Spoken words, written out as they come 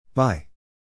By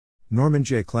Norman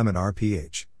J. Clement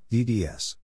RPH,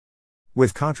 DDS.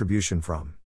 With contribution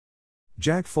from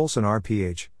Jack Folson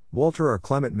RPH, Walter R.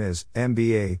 Clement Ms.,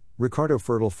 MBA, Ricardo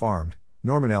Fertile Farmed,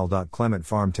 Norman L. Clement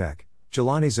Farm Tech,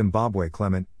 Jelani Zimbabwe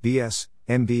Clement, BS,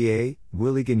 MBA,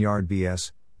 Willie Gignard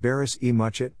BS, Barris E.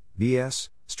 Muchett, BS,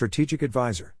 Strategic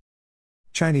Advisor.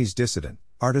 Chinese dissident,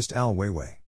 artist Al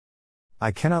Weiwei.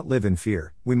 I cannot live in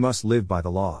fear, we must live by the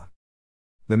law.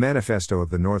 The Manifesto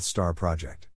of the North Star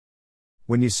Project.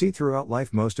 When you see throughout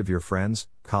life most of your friends,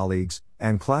 colleagues,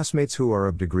 and classmates who are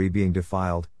of degree being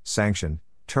defiled, sanctioned,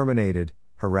 terminated,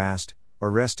 harassed,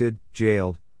 arrested,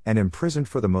 jailed, and imprisoned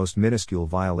for the most minuscule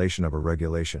violation of a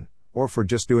regulation, or for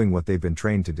just doing what they've been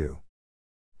trained to do,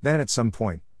 then at some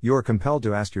point, you are compelled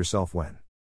to ask yourself when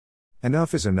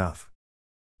enough is enough.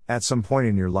 At some point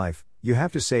in your life, you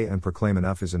have to say and proclaim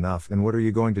enough is enough, and what are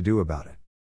you going to do about it?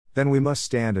 Then we must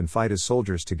stand and fight as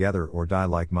soldiers together or die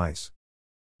like mice.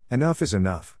 Enough is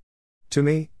enough. To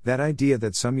me, that idea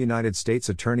that some United States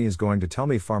attorney is going to tell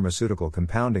me pharmaceutical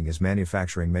compounding is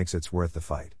manufacturing makes it worth the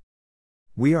fight.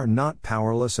 We are not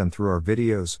powerless, and through our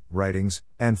videos, writings,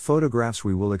 and photographs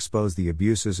we will expose the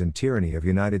abuses and tyranny of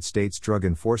United States Drug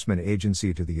Enforcement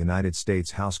Agency to the United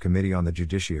States House Committee on the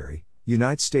Judiciary,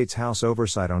 United States House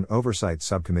Oversight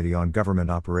Subcommittee on Government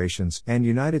Operations, and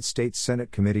United States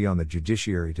Senate Committee on the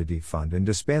Judiciary to defund and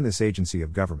disband this agency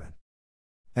of government.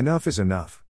 Enough is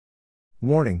enough.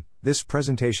 Warning, this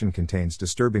presentation contains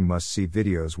disturbing must-see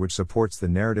videos which supports the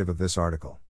narrative of this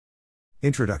article.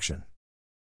 Introduction.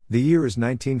 The year is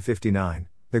 1959,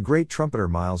 the great trumpeter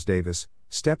Miles Davis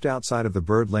stepped outside of the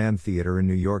Birdland Theater in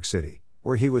New York City,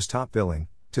 where he was top billing,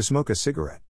 to smoke a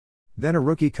cigarette. Then a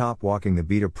rookie cop walking the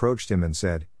beat approached him and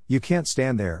said, "You can't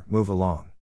stand there, move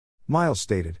along." Miles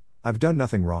stated, "I've done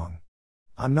nothing wrong.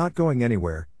 I'm not going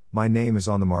anywhere, my name is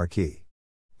on the marquee."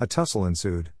 A tussle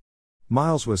ensued.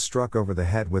 Miles was struck over the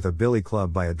head with a billy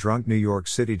club by a drunk New York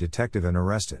City detective and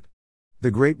arrested.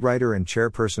 The great writer and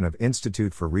chairperson of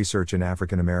Institute for Research in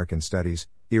African American Studies,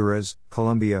 IRAS,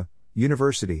 Columbia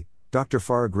University, Dr.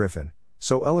 Farrah Griffin,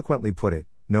 so eloquently put it,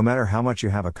 no matter how much you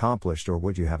have accomplished or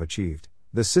what you have achieved,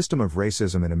 the system of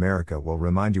racism in America will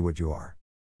remind you what you are.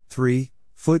 3.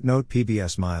 Footnote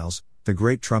PBS Miles, the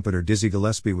great trumpeter Dizzy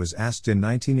Gillespie was asked in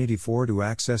 1984 to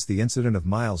access the incident of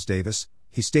Miles Davis.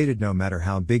 He stated, "No matter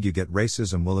how big you get,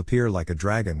 racism will appear like a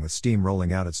dragon with steam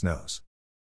rolling out its nose.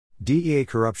 DEA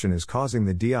corruption is causing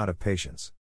the DEOT of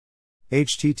patients."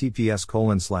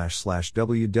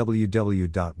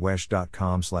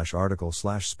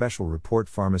 https://www.wesh.com/article/special report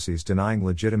pharmacies denying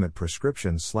legitimate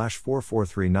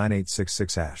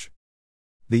prescriptions/4439866#.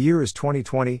 The year is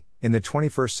 2020, in the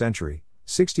 21st century,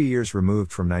 60 years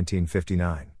removed from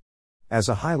 1959. As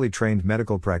a highly trained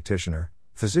medical practitioner,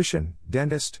 physician,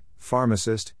 dentist,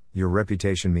 pharmacist, your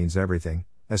reputation means everything,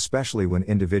 especially when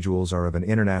individuals are of an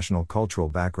international cultural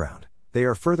background. They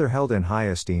are further held in high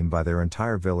esteem by their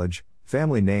entire village,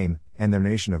 family name, and their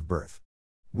nation of birth.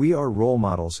 We are role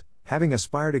models, having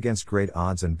aspired against great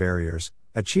odds and barriers,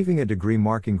 achieving a degree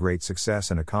marking great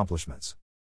success and accomplishments.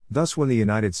 Thus, when the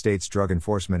United States Drug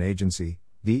Enforcement Agency,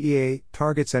 DEA,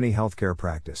 targets any healthcare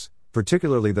practice,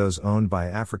 particularly those owned by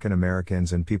African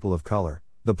Americans and people of color,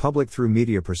 the public through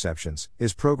media perceptions,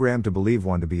 is programmed to believe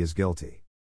one to be as guilty.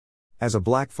 As a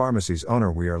black pharmacy's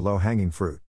owner, we are low-hanging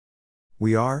fruit.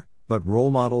 We are, but role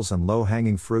models and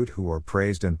low-hanging fruit who are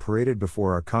praised and paraded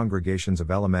before our congregations of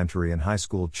elementary and high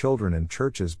school children and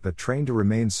churches, but trained to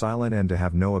remain silent and to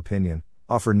have no opinion,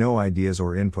 offer no ideas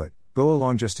or input, go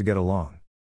along just to get along.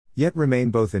 Yet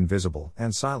remain both invisible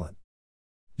and silent.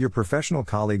 Your professional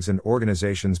colleagues and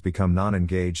organizations become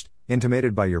non-engaged,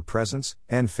 intimidated by your presence,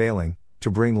 and failing to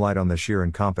bring light on the sheer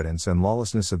incompetence and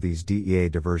lawlessness of these DEA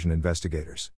diversion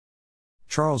investigators.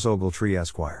 Charles Ogletree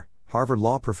Esquire, Harvard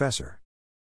Law Professor.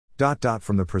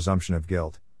 From the presumption of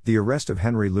guilt, the arrest of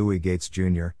Henry Louis Gates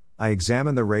Jr., I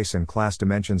examine the race and class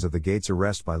dimensions of the Gates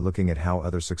arrest by looking at how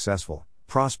other successful,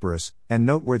 prosperous, and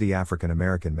noteworthy African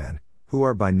American men, who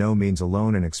are by no means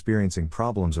alone in experiencing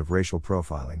problems of racial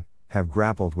profiling, have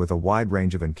grappled with a wide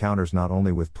range of encounters not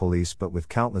only with police but with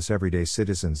countless everyday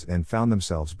citizens, and found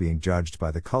themselves being judged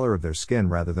by the color of their skin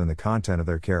rather than the content of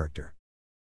their character.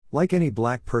 Like any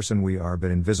black person, we are but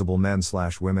invisible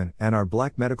men/women, and are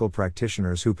black medical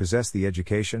practitioners who possess the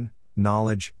education,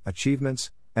 knowledge, achievements,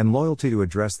 and loyalty to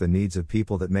address the needs of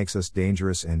people that makes us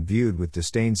dangerous and viewed with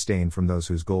disdain from those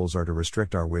whose goals are to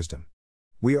restrict our wisdom.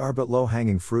 We are but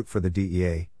low-hanging fruit for the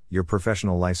DEA. Your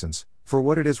professional license, for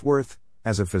what it is worth,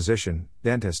 as a physician,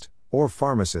 dentist, or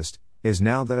pharmacist, is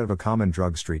now that of a common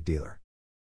drug street dealer.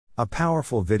 A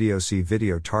powerful video. See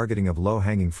video targeting of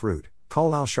low-hanging fruit,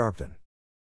 call Al Sharpton.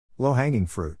 Low-hanging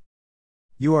fruit.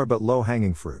 You are but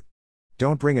low-hanging fruit.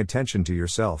 Don't bring attention to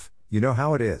yourself, you know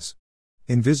how it is.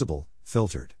 Invisible,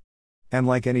 filtered. And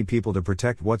like any people to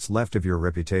protect what's left of your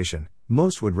reputation,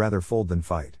 most would rather fold than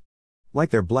fight.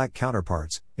 Like their black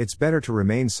counterparts, it's better to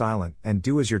remain silent and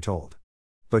do as you're told.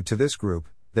 But to this group,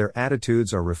 their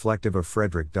attitudes are reflective of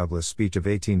Frederick Douglass' speech of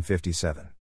 1857.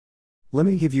 Let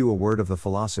me give you a word of the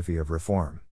philosophy of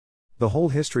reform. The whole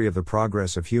history of the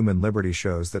progress of human liberty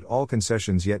shows that all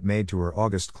concessions yet made to her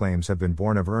august claims have been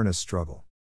born of earnest struggle.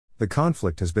 The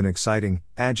conflict has been exciting,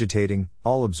 agitating,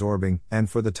 all-absorbing, and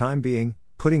for the time being,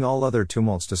 putting all other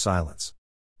tumults to silence.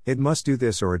 It must do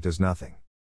this or it does nothing.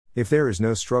 If there is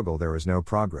no struggle, there is no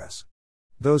progress.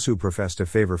 Those who profess to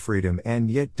favor freedom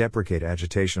and yet deprecate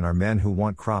agitation are men who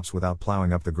want crops without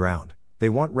plowing up the ground. They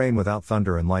want rain without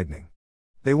thunder and lightning.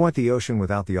 They want the ocean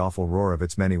without the awful roar of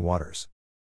its many waters.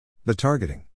 The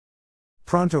targeting.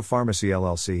 Pronto Pharmacy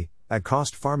LLC, at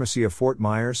Cost Pharmacy of Fort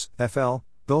Myers, FL,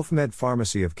 Gulf Med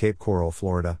Pharmacy of Cape Coral,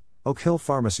 Florida, Oak Hill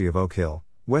Pharmacy of Oak Hill,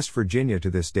 West Virginia to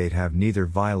this date have neither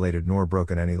violated nor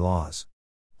broken any laws.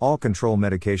 All control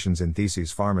medications in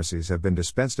Theses pharmacies have been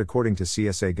dispensed according to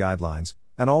CSA guidelines,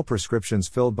 and all prescriptions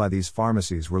filled by these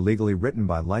pharmacies were legally written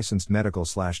by licensed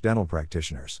medical/dental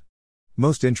practitioners.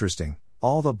 Most interesting,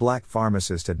 all the black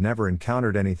pharmacists had never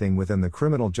encountered anything within the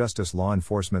criminal justice law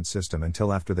enforcement system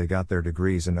until after they got their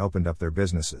degrees and opened up their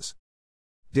businesses.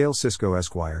 Dale Cisco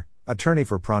Esquire, attorney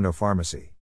for Pronto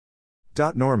Pharmacy.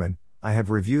 Norman, I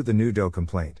have reviewed the new Doe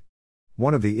complaint.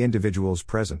 One of the individuals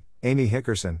present, Amy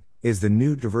Hickerson, is the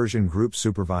new diversion group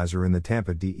supervisor in the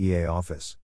Tampa DEA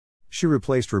office. She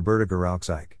replaced Roberta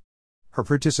Garauczijk. Her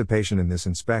participation in this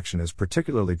inspection is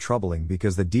particularly troubling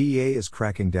because the DEA is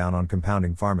cracking down on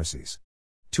compounding pharmacies.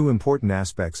 Two important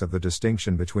aspects of the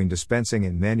distinction between dispensing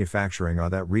and manufacturing are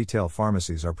that retail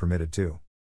pharmacies are permitted too.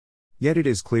 Yet it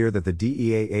is clear that the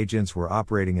DEA agents were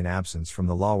operating in absence from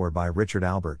the law, whereby Richard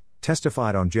Albert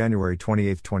testified on January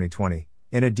 28, 2020,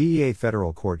 in a DEA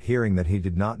federal court hearing that he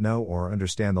did not know or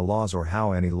understand the laws or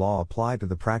how any law applied to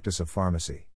the practice of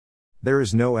pharmacy. There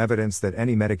is no evidence that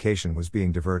any medication was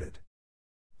being diverted.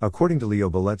 According to Leo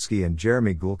Beletsky and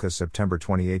Jeremy Gulka's September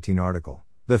 2018 article,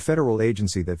 the federal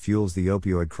agency that fuels the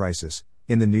opioid crisis,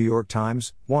 in the New York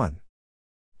Times, 1.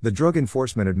 The Drug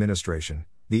Enforcement Administration,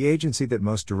 the agency that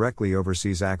most directly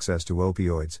oversees access to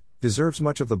opioids, deserves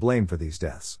much of the blame for these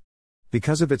deaths.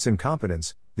 Because of its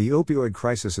incompetence, the opioid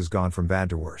crisis has gone from bad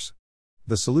to worse.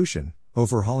 The solution: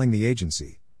 overhauling the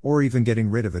agency, or even getting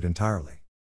rid of it entirely.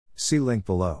 See link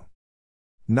below.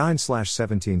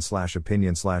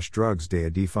 9/17/opinion/drugs de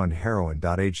defund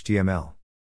heroin.html.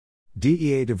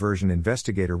 DEA diversion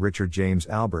investigator Richard James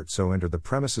Albert entered the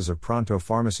premises of Pronto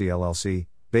Pharmacy LLC,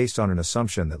 based on an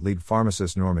assumption that lead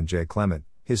pharmacist Norman J. Clement,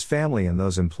 his family and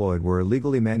those employed were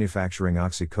illegally manufacturing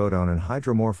oxycodone and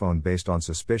hydromorphone based on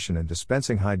suspicion and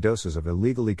dispensing high doses of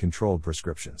illegally controlled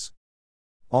prescriptions.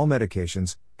 All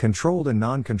medications, controlled and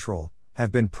non-controlled,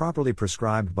 have been properly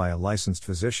prescribed by a licensed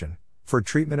physician, for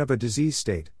treatment of a disease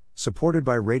state, supported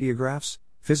by radiographs,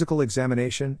 physical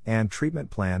examination, and treatment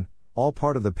plan, all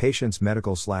part of the patient's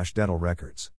medical/dental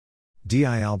records.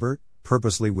 D.I. Albert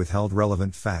purposely withheld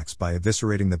relevant facts by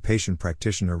eviscerating the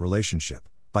patient-practitioner relationship,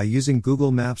 by using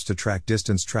Google Maps to track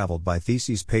distance traveled by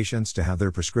Theses patients to have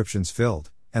their prescriptions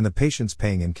filled, and the patients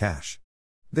paying in cash.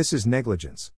 This is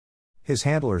negligence. His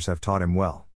handlers have taught him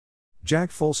well. Jack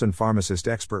Folson, pharmacist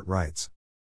expert, writes,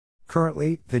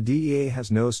 currently, the DEA has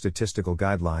no statistical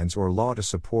guidelines or law to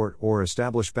support or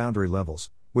establish boundary levels,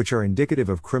 which are indicative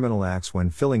of criminal acts when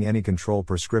filling any control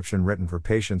prescription written for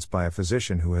patients by a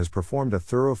physician who has performed a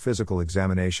thorough physical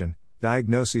examination,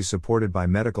 diagnoses supported by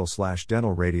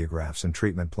medical/dental radiographs and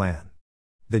treatment plan.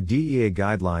 The DEA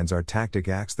guidelines are tactic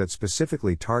acts that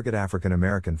specifically target African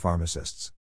American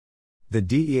pharmacists. The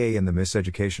DEA and the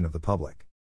miseducation of the public.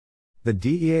 The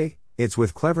DEA, it's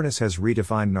with cleverness, has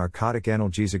redefined narcotic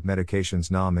analgesic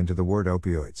medications (NAM) into the word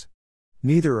opioids.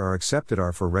 Neither are accepted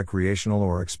for recreational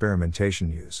or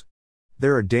experimentation use.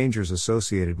 There are dangers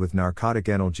associated with narcotic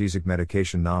analgesic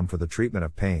medication (NAM) for the treatment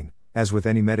of pain, as with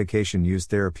any medication used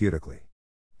therapeutically.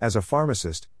 As a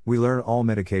pharmacist, we learn all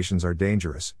medications are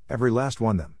dangerous, every last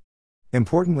one of them.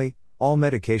 Importantly, all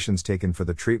medications taken for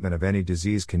the treatment of any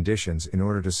disease conditions in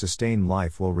order to sustain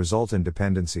life will result in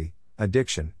dependency,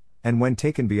 addiction, and when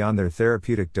taken beyond their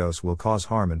therapeutic dose will cause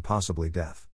harm and possibly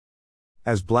death.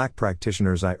 As black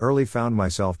practitioners, I early found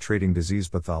myself treating disease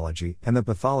pathology and the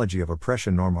pathology of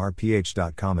oppression.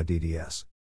 normrph.com DDS.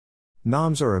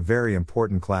 NAMs are a very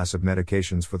important class of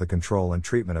medications for the control and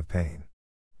treatment of pain.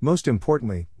 Most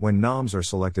importantly, when NAMs are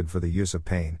selected for the use of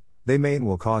pain, they may and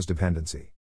will cause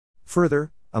dependency.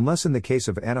 Further, unless in the case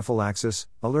of anaphylaxis,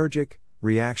 allergic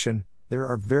reaction, There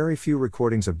are very few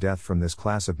recordings of death from this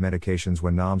class of medications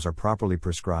when NOMs are properly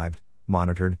prescribed,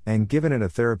 monitored, and given at a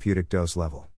therapeutic dose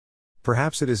level.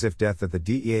 Perhaps it is if death that the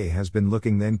DEA has been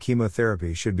looking, then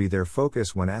chemotherapy should be their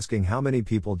focus when asking how many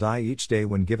people die each day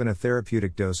when given a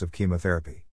therapeutic dose of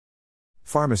chemotherapy.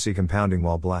 Pharmacy compounding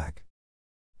while black.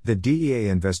 The DEA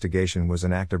investigation was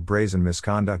an act of brazen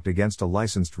misconduct against a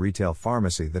licensed retail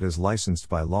pharmacy that is licensed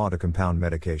by law to compound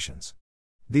medications.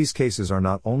 These cases are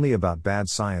not only about bad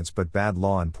science but bad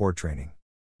law and poor training.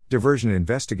 Diversion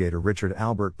investigator Richard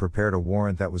Albert prepared a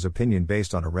warrant that was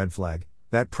opinion-based on a red flag,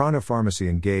 that Pronto Pharmacy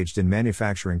engaged in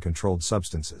manufacturing controlled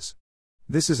substances.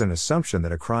 This is an assumption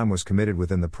that a crime was committed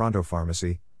within the Pronto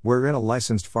Pharmacy, wherein a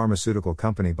licensed pharmaceutical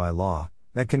company by law,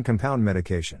 that can compound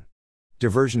medication.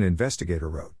 Diversion investigator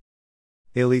wrote.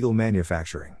 Illegal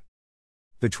manufacturing.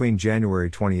 Between January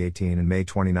 2018 and May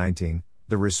 2019,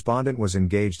 the respondent was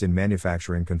engaged in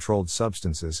manufacturing controlled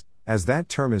substances, as that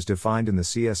term is defined in the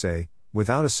CSA,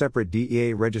 without a separate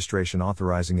DEA registration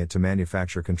authorizing it to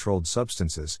manufacture controlled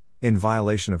substances, in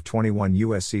violation of 21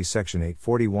 U.S.C. Section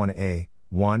 841A,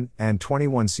 1, and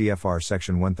 21 CFR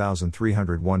Section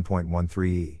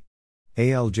 1301.13e.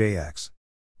 ALJX.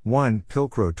 1,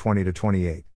 Pilcrow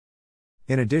 20-28.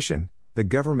 In addition, the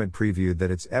government previewed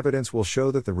that its evidence will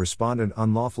show that the respondent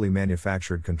unlawfully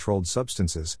manufactured controlled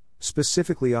substances,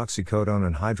 specifically oxycodone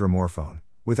and hydromorphone,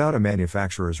 without a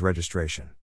manufacturer's registration.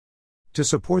 To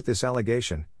support this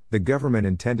allegation, the government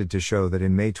intended to show that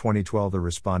in May 2012 the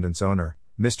respondent's owner,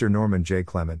 Mr. Norman J.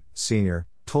 Clement, Sr.,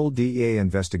 told DEA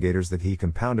investigators that he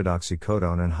compounded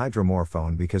oxycodone and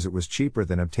hydromorphone because it was cheaper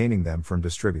than obtaining them from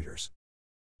distributors.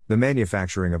 The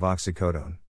manufacturing of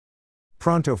oxycodone.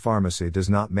 Pronto Pharmacy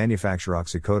does not manufacture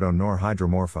oxycodone nor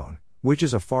hydromorphone, which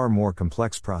is a far more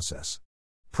complex process.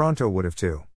 Pronto would have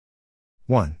to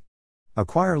 1.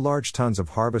 Acquire large tons of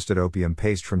harvested opium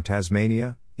paste from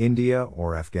Tasmania, India,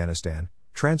 or Afghanistan,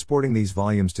 transporting these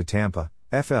volumes to Tampa,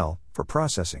 FL, for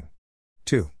processing.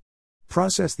 2.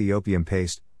 Process the opium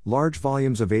paste. Large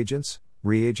volumes of agents,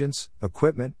 reagents,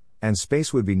 equipment, and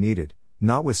space would be needed,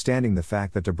 notwithstanding the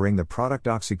fact that to bring the product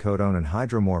oxycodone and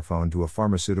hydromorphone to a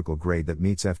pharmaceutical grade that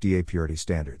meets FDA purity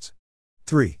standards.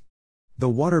 3. The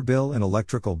water bill and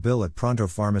electrical bill at Pronto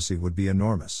Pharmacy would be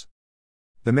enormous.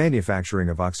 The manufacturing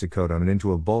of oxycodone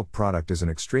into a bulk product is an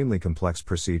extremely complex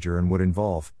procedure and would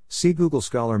involve, see Google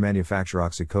Scholar manufacture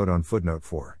oxycodone footnote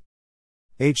 4.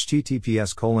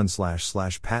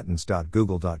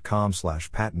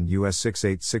 https://patents.google.com/patent US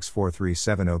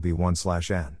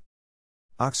 6864370B1/N.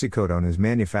 Oxycodone is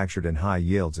manufactured in high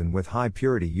yields and with high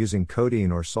purity using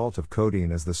codeine or salt of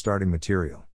codeine as the starting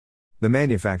material. The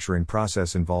manufacturing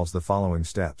process involves the following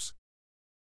steps.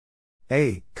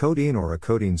 A. Codeine or a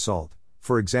codeine salt,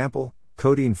 for example,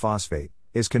 codeine phosphate,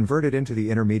 is converted into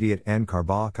the intermediate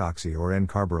N-carboxy or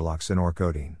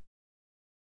N-carborloxynorcodeine.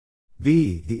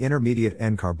 B. The intermediate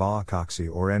N-carboxy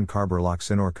or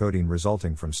N-carborloxynorcodeine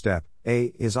resulting from step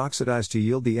A is oxidized to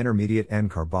yield the intermediate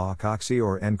N-carboxy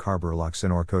or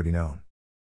N-carborloxynorcodenone.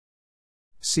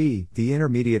 C. The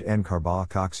intermediate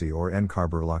N-carboxy or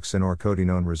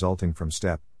N-carborloxynorcodenone resulting from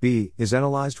step B is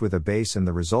enolized with a base and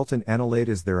the resultant enolate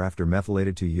is thereafter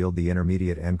methylated to yield the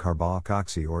intermediate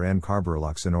N-carboxy or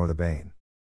N-carborloxynorthobane.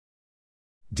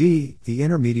 D. The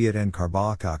intermediate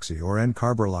N-carboxy or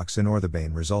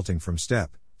N-carborloxynorthobane resulting from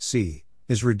step C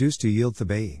is reduced to yield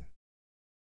thebaine.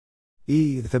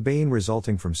 E. The thebaine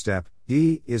resulting from step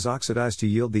D is oxidized to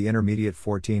yield the intermediate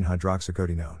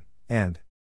 14-hydroxycodenone, and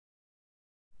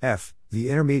F. The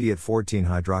intermediate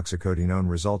 14-hydroxycodenone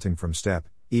resulting from step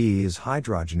E is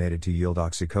hydrogenated to yield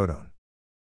oxycodone.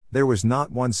 There was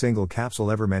not one single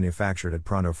capsule ever manufactured at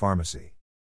Pronto Pharmacy.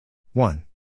 1.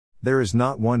 There is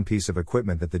not one piece of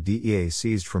equipment that the DEA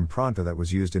seized from Pronto that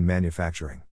was used in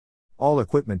manufacturing. All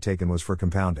equipment taken was for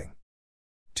compounding.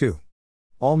 2.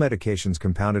 All medications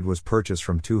compounded was purchased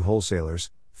from two wholesalers,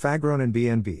 Fagron and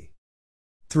B&B.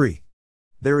 3.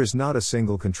 There is not a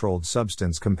single controlled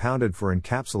substance compounded for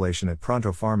encapsulation at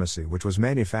Pronto Pharmacy which was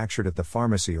manufactured at the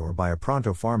pharmacy or by a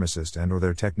Pronto pharmacist and or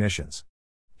their technicians.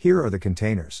 Here are the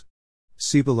containers.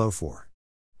 See below 4.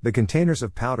 The containers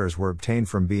of powders were obtained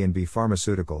from B&B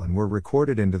Pharmaceutical and were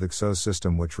recorded into the XOS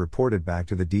system which reported back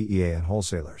to the DEA and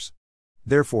wholesalers.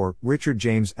 Therefore, Richard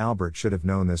James Albert should have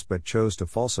known this but chose to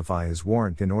falsify his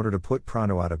warrant in order to put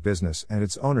Pronto out of business and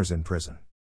its owners in prison.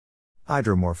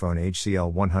 Hydromorphone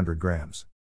HCl 100 grams.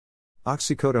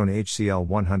 Oxycodone HCl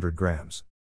 100 grams.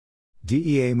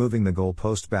 DEA moving the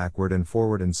goalpost backward and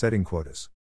forward and setting quotas.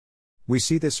 We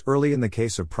see this early in the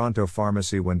case of Pronto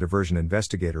Pharmacy when diversion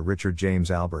investigator Richard James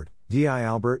Albert, D.I.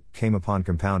 Albert, came upon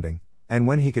compounding, And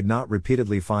when he could not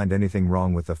repeatedly find anything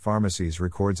wrong with the pharmacies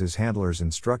records, his handlers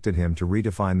instructed him to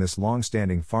redefine this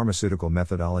long-standing pharmaceutical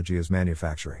methodology as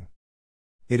manufacturing.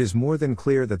 It is more than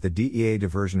clear that the DEA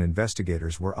diversion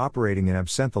investigators were operating in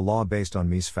absent the law based on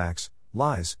misfacts,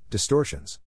 lies,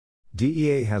 distortions.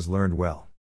 DEA has learned well.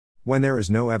 When there is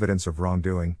no evidence of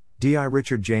wrongdoing, DI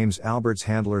Richard James Albert's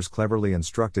handlers cleverly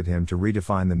instructed him to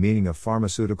redefine the meaning of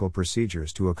pharmaceutical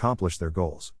procedures to accomplish their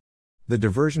goals. The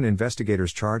diversion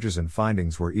investigators' charges and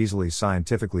findings were easily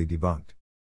scientifically debunked.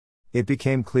 It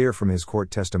became clear from his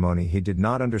court testimony he did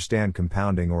not understand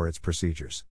compounding or its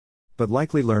procedures. But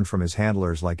likely learned from his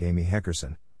handlers like Amy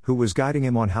Heckerson, who was guiding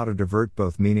him on how to divert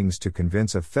both meanings to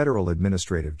convince a federal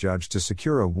administrative judge to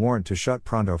secure a warrant to shut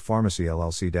Pronto Pharmacy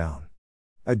LLC down.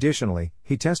 Additionally,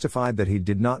 he testified that he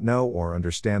did not know or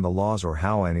understand the laws or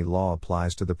how any law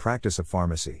applies to the practice of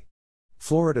pharmacy.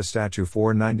 Florida Statute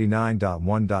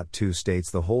 499.1.2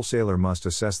 states the wholesaler must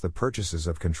assess the purchases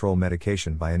of control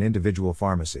medication by an individual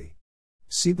pharmacy.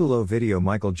 See below video.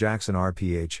 Michael Jackson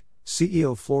RPH,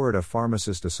 CEO Florida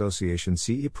Pharmacist Association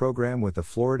CE Program with the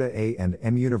Florida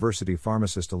A&M University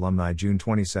Pharmacist Alumni June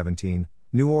 2017,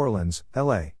 New Orleans,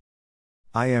 LA.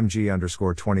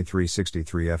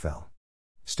 IMG_2363FL.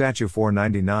 Statute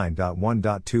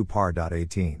 499.1.2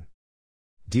 Par.18.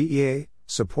 DEA,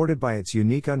 supported by its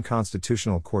unique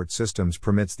unconstitutional court systems,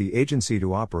 permits the agency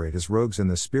to operate as rogues in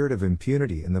the spirit of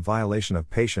impunity in the violation of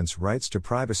patients' rights to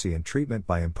privacy and treatment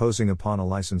by imposing upon a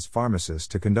licensed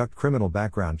pharmacist to conduct criminal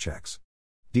background checks.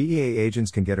 DEA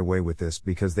agents can get away with this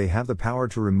because they have the power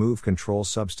to remove control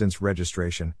substance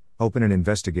registration, open an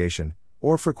investigation,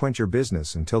 or frequent your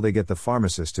business until they get the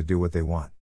pharmacist to do what they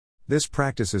want. This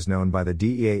practice is known by the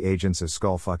DEA agents as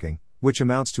skullfucking, which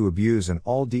amounts to abuse, and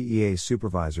all DEA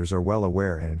supervisors are well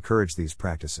aware and encourage these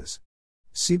practices.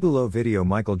 See below video.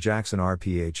 Michael Jackson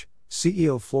RPH,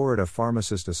 CEO Florida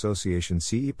Pharmacist Association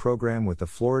CE Program with the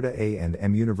Florida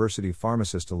A&M University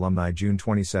Pharmacist Alumni June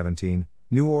 2017,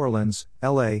 New Orleans,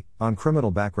 LA, on criminal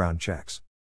background checks.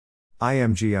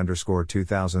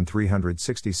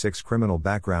 IMG_2366 Criminal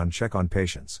background check on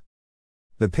patients.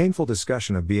 The painful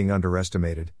discussion of being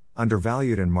underestimated,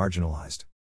 undervalued and marginalized.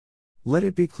 Let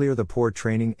it be clear the poor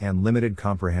training and limited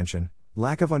comprehension,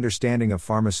 lack of understanding of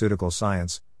pharmaceutical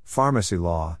science, pharmacy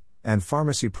law, and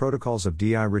pharmacy protocols of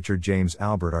DI Richard James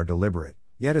Albert are deliberate,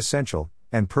 yet essential,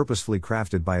 and purposefully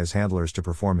crafted by his handlers to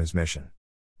perform his mission.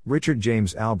 Richard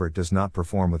James Albert does not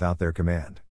perform without their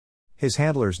command. His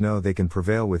handlers know they can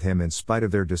prevail with him in spite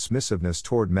of their dismissiveness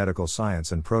toward medical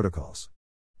science and protocols.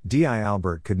 D.I.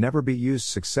 Albert could never be used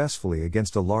successfully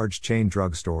against a large chain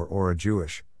drugstore or a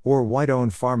Jewish or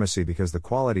white-owned pharmacy because the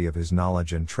quality of his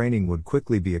knowledge and training would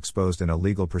quickly be exposed in a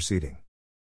legal proceeding.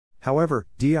 However,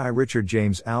 D.I. Richard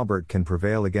James Albert can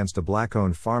prevail against a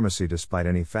black-owned pharmacy despite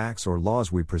any facts or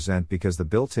laws we present because the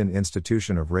built-in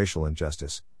institution of racial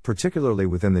injustice, particularly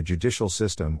within the judicial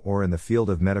system or in the field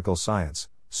of medical science,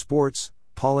 sports,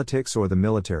 politics or the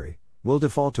military, will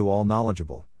default to all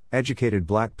knowledgeable, educated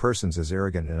black persons as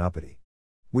arrogant and uppity.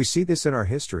 We see this in our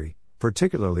history,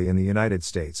 particularly in the United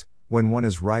States, when one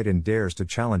is right and dares to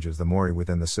challenge the mores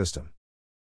within the system.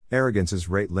 Arrogance is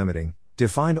rate limiting,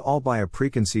 defined all by a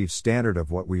preconceived standard of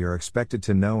what we are expected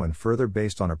to know and further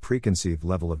based on a preconceived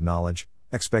level of knowledge,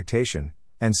 expectation,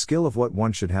 and skill of what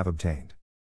one should have obtained.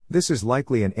 This is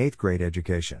likely an 8th grade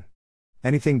education.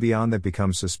 Anything beyond that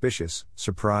becomes suspicious,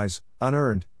 surprise,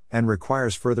 unearned, and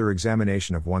requires further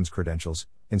examination of one's credentials.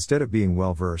 Instead of being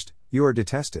well-versed, you are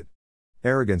detested.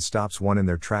 Arrogance stops one in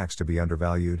their tracks to be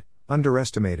undervalued,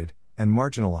 underestimated, and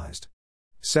marginalized.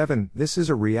 7. This is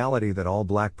a reality that all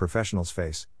black professionals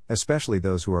face, especially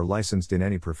those who are licensed in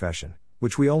any profession,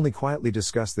 which we only quietly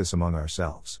discuss this among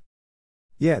ourselves.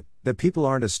 Yet, the people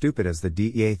aren't as stupid as the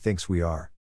DEA thinks we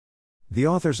are. The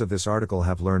authors of this article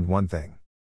have learned one thing.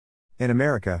 In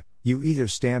America, you either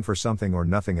stand for something or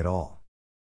nothing at all.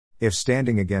 If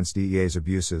standing against DEA's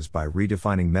abuses by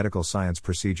redefining medical science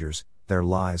procedures, their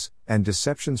lies, and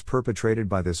deceptions perpetrated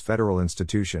by this federal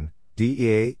institution,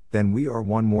 DEA, then we are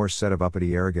one more set of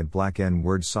uppity arrogant black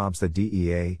N-word sobs that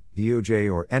DEA,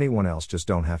 DOJ or anyone else just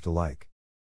don't have to like.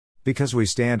 Because we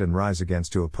stand and rise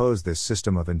against to oppose this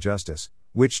system of injustice,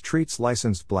 which treats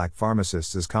licensed black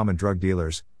pharmacists as common drug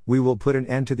dealers, we will put an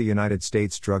end to the United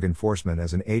States Drug Enforcement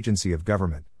as an agency of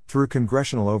government, through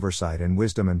congressional oversight and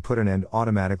wisdom, and put an end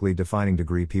automatically defining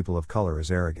degree people of color as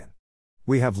arrogant.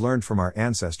 We have learned from our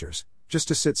ancestors, just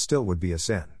to sit still would be a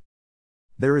sin.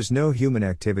 There is no human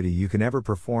activity you can ever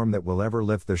perform that will ever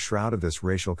lift the shroud of this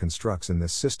racial constructs in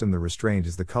this system. The restraint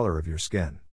is the color of your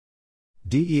skin.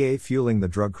 DEA fueling the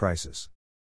drug crisis.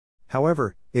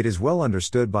 However, it is well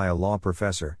understood by a law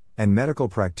professor, and medical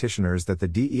practitioners that the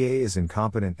DEA is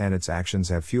incompetent and its actions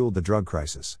have fueled the drug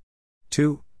crisis.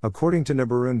 2. According to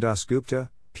Nabarun Dasgupta,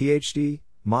 PhD,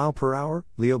 mile per hour,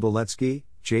 Leo Beletsky,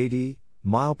 JD,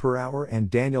 mile per hour, and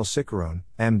Daniel Cicerone,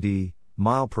 MD,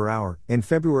 mile per hour, in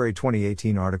February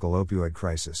 2018 article Opioid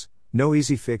Crisis, No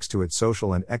Easy Fix to Its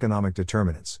Social and Economic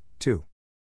Determinants. 2.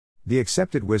 The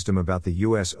accepted wisdom about the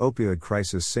U.S. opioid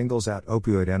crisis singles out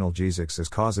opioid analgesics as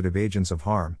causative agents of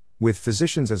harm, with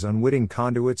physicians as unwitting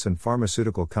conduits and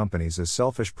pharmaceutical companies as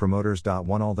selfish promoters.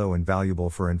 1. Although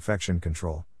invaluable for infection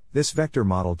control, this vector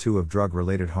model 2 of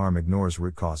drug-related harm ignores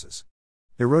root causes.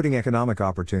 Eroding economic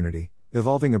opportunity,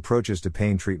 evolving approaches to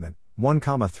pain treatment,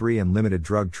 1,3 and limited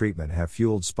drug treatment have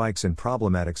fueled spikes in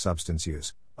problematic substance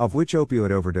use, of which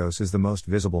opioid overdose is the most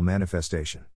visible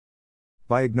manifestation.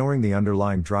 By ignoring the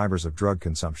underlying drivers of drug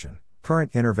consumption,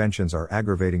 current interventions are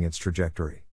aggravating its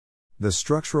trajectory. The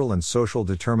structural and social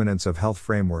determinants of health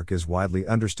framework is widely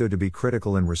understood to be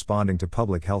critical in responding to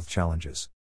public health challenges.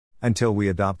 Until we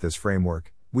adopt this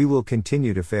framework, we will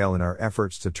continue to fail in our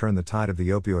efforts to turn the tide of the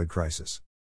opioid crisis.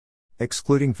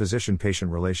 Excluding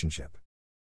physician-patient relationship.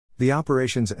 The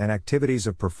operations and activities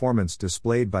of performance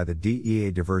displayed by the DEA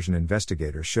diversion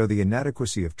investigators show the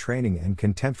inadequacy of training and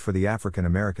contempt for the African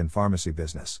American pharmacy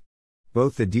business.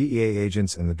 Both the DEA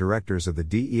agents and the directors of the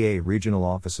DEA regional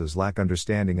offices lack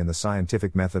understanding in the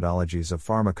scientific methodologies of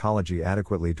pharmacology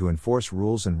adequately to enforce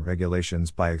rules and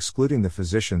regulations by excluding the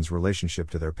physician's relationship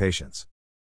to their patients.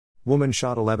 Woman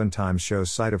shot 11 times shows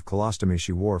site of colostomy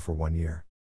she wore for 1 year.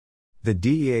 The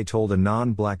DEA told a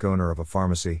non-black owner of a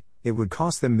pharmacy, it would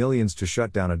cost them millions to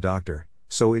shut down a doctor,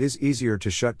 so it is easier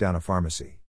to shut down a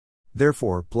pharmacy.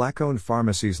 Therefore, black-owned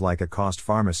pharmacies like Accost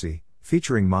Pharmacy,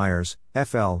 featuring Myers,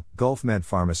 FL, Gulf Med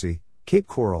Pharmacy, Cape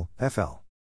Coral, FL,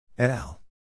 et al.,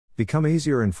 become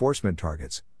easier enforcement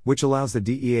targets, which allows the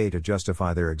DEA to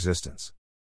justify their existence.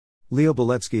 Leo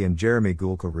Beletsky and Jeremy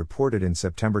Gulka reported in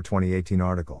September 2018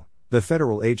 article, The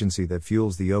Federal Agency That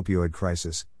Fuels the Opioid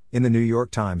Crisis, in the New York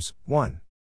Times, 1.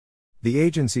 The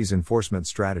agency's enforcement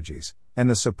strategies, and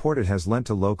the support it has lent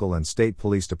to local and state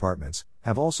police departments,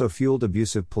 have also fueled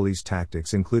abusive police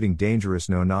tactics including dangerous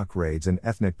no-knock raids and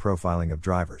ethnic profiling of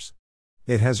drivers.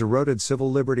 It has eroded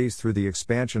civil liberties through the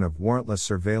expansion of warrantless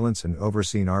surveillance and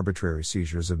overseen arbitrary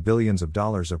seizures of billions of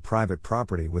dollars of private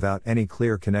property without any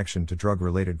clear connection to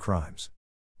drug-related crimes.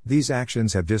 These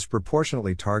actions have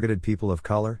disproportionately targeted people of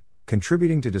color,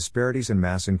 contributing to disparities in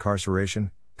mass incarceration,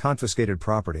 confiscated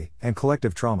property, and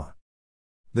collective trauma.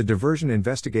 The diversion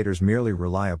investigators merely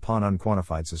rely upon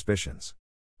unquantified suspicions.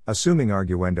 Assuming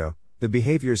arguendo, the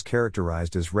behaviors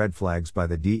characterized as red flags by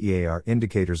the DEA are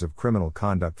indicators of criminal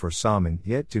conduct for some and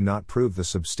yet do not prove the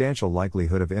substantial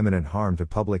likelihood of imminent harm to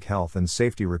public health and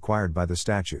safety required by the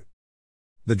statute.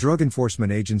 The Drug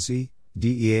Enforcement Agency,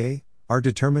 DEA, are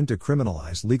determined to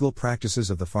criminalize legal practices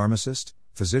of the pharmacist,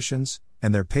 physicians,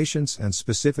 and their patients, and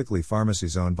specifically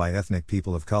pharmacies owned by ethnic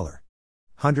people of color.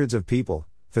 Hundreds of people,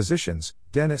 physicians,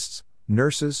 dentists,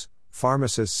 nurses,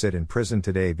 pharmacists sit in prison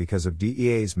today because of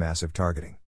DEA's massive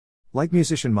targeting. Like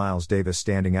musician Miles Davis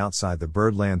standing outside the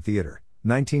Birdland Theater,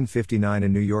 1959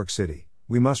 in New York City,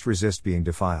 we must resist being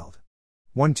defiled.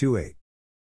 128.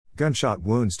 Gunshot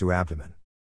wounds to abdomen.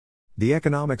 The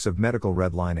economics of medical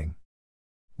redlining.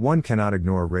 One cannot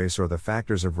ignore race or the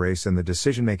factors of race in the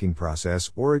decision-making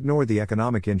process or ignore the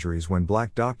economic injuries when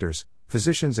black doctors,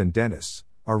 physicians and dentists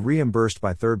are reimbursed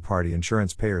by third-party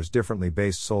insurance payers differently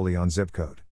based solely on zip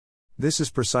code. This is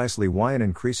precisely why an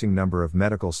increasing number of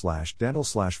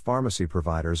medical/dental/pharmacy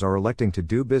providers are electing to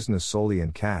do business solely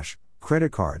in cash,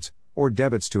 credit cards, or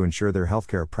debits to ensure their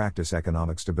healthcare practice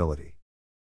economic stability.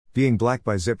 Being black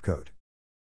by zip code.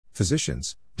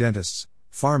 Physicians, dentists,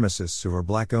 pharmacists who are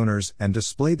black owners and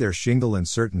display their shingle in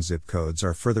certain zip codes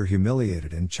are further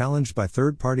humiliated and challenged by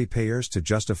third-party payers to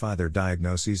justify their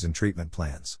diagnoses and treatment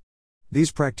plans.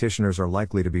 These practitioners are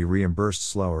likely to be reimbursed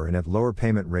slower and at lower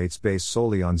payment rates based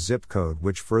solely on zip code,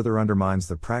 which further undermines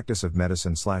the practice of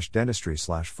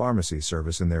medicine/dentistry/pharmacy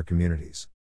service in their communities.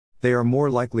 They are more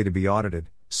likely to be audited,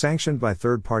 sanctioned by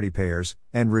third-party payers,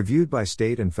 and reviewed by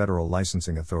state and federal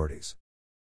licensing authorities.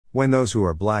 When those who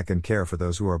are black and care for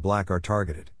those who are black are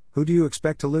targeted, who do you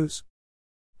expect to lose?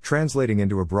 Translating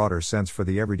into a broader sense for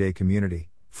the everyday community,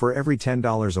 for every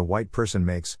 $10 a white person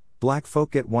makes, black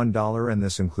folk get $1, and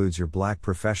this includes your black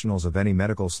professionals of any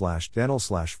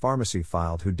medical/dental/pharmacy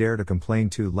field who dare to complain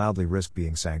too loudly risk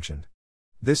being sanctioned.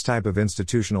 This type of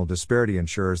institutional disparity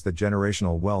ensures that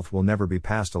generational wealth will never be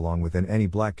passed along within any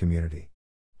black community.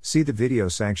 See the video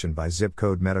sanctioned by zip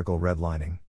code medical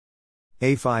redlining.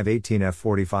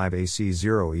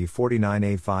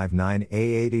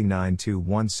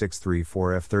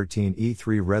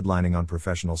 A5-18F45AC0E49A59A89216334F13E3 redlining on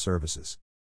professional services.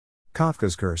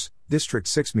 Kafka's Curse, District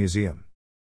 6 Museum.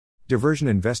 Diversion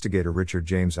investigator Richard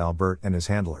James Albert and his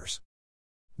handlers.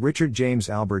 Richard James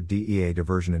Albert DEA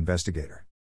diversion investigator.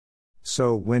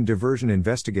 So, when diversion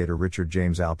investigator Richard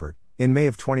James Albert, in May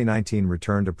of 2019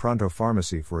 returned to Pronto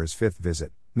Pharmacy for his 5th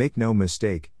visit, make no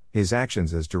mistake, his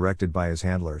actions as directed by his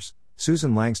handlers,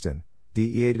 Susan Langston,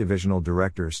 DEA Divisional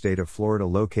Director State of Florida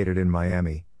located in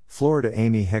Miami, Florida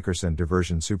Amy Heckerson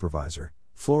Diversion Supervisor,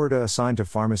 Florida assigned to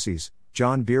pharmacies,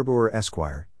 John Bierboer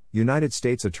Esquire, United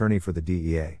States Attorney for the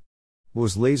DEA.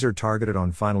 Was laser targeted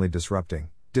on finally disrupting,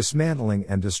 dismantling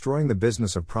and destroying the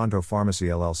business of Pronto Pharmacy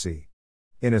LLC.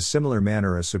 In a similar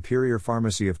manner as Superior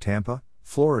Pharmacy of Tampa,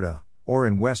 Florida, or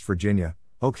in West Virginia,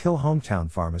 Oak Hill Hometown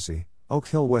Pharmacy, Oak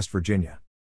Hill, West Virginia.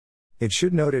 It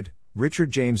should noted,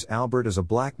 Richard James Albert is a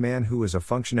black man who is a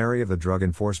functionary of the Drug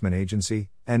Enforcement Agency,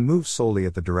 and moves solely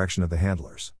at the direction of the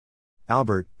handlers.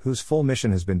 Albert, whose full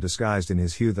mission has been disguised in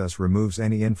his hue, thus removes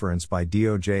any inference by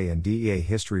DOJ and DEA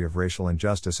history of racial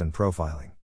injustice and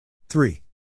profiling. 3.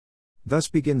 Thus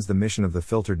begins the mission of the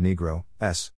filtered Negro,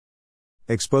 S.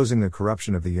 Exposing the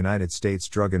corruption of the United States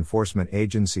Drug Enforcement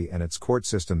Agency and its court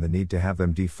system, the need to have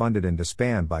them defunded and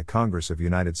disbanded by Congress of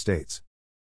United States.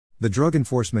 The Drug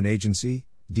Enforcement Agency,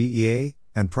 DEA,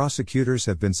 and prosecutors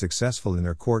have been successful in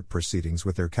their court proceedings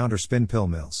with their counter-spin pill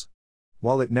mills.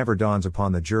 While it never dawns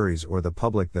upon the juries or the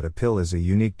public that a pill is a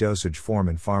unique dosage form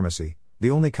in pharmacy,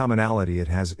 the only commonality it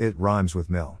has, it rhymes with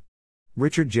mill.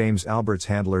 Richard James Albert's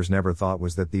handlers never thought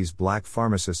was that these black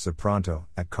pharmacists of Pronto,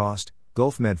 at cost,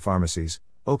 Gulf Med Pharmacies,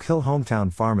 Oak Hill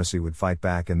Hometown Pharmacy would fight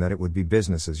back and that it would be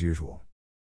business as usual.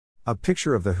 A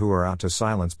picture of the who are out to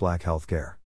silence black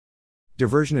healthcare.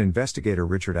 Diversion investigator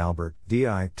Richard Albert,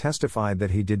 DI, testified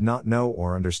that he did not know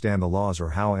or understand the laws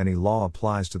or how any law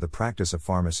applies to the practice of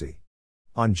pharmacy.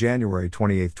 On January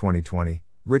 28, 2020,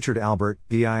 Richard Albert,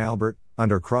 DI Albert,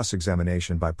 under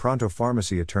cross-examination by Pronto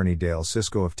Pharmacy attorney Dale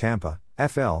Sisko of Tampa,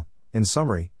 FL, in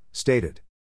summary, stated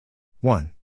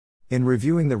 1. In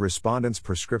reviewing the respondent's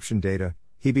prescription data,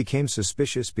 he became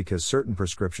suspicious because certain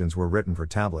prescriptions were written for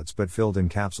tablets but filled in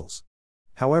capsules.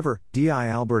 However, D.I.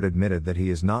 Albert admitted that he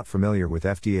is not familiar with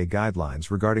FDA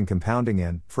guidelines regarding compounding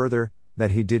and, further,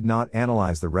 that he did not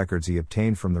analyze the records he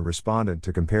obtained from the respondent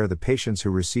to compare the patients who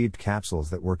received capsules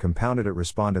that were compounded at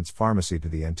respondent's pharmacy to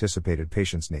the anticipated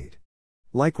patient's need.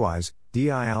 Likewise,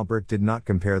 D.I. Albert did not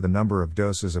compare the number of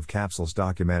doses of capsules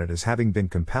documented as having been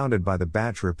compounded by the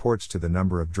batch reports to the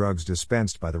number of drugs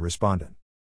dispensed by the respondent.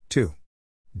 2.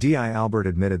 D.I. Albert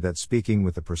admitted that speaking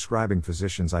with the prescribing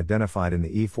physicians identified in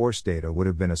the e-force data would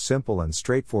have been a simple and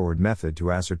straightforward method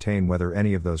to ascertain whether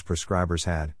any of those prescribers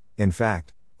had, in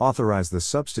fact, authorized the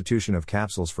substitution of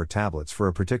capsules for tablets for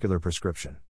a particular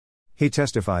prescription. He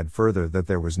testified further that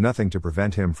there was nothing to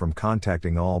prevent him from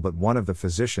contacting all but one of the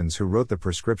physicians who wrote the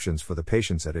prescriptions for the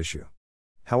patients at issue.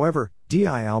 However,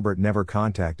 D.I. Albert never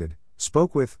contacted,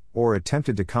 spoke with, or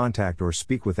attempted to contact or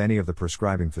speak with any of the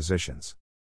prescribing physicians.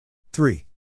 3.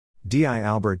 D.I.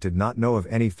 Albert did not know of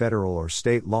any federal or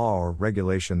state law or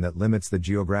regulation that limits the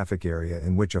geographic area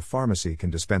in which a pharmacy can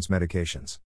dispense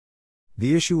medications.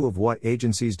 The issue of what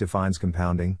agencies defines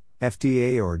compounding,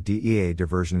 FDA or DEA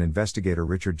diversion investigator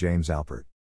Richard James Albert.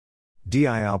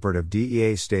 D.I. Albert of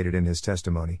DEA stated in his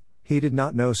testimony, he did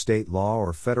not know state law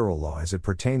or federal law as it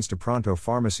pertains to Pronto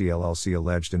Pharmacy LLC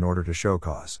alleged in order to show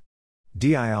cause.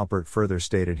 D.I. Albert further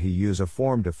stated he used a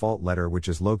form default letter which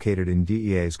is located in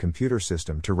DEA's computer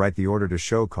system to write the order to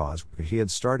show cause which he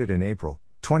had started in April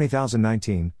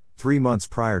 2019, 3 months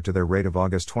prior to their raid of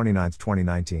August 29,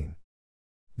 2019.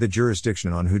 The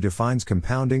jurisdiction on who defines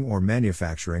compounding or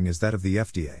manufacturing is that of the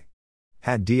FDA.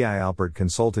 Had D.I. Albert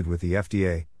consulted with the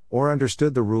FDA, or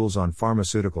understood the rules on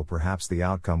pharmaceutical, perhaps the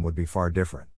outcome would be far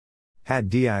different. Had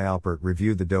D.I. Albert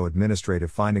reviewed the DOE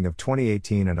administrative finding of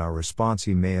 2018 and our response,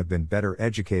 he may have been better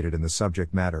educated in the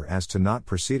subject matter as to not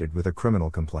proceeded with a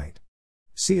criminal complaint.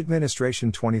 See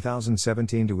Administration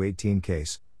 2017-18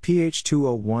 case, PH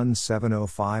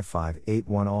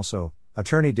 201705581. Also,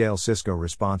 Attorney Dale Sisko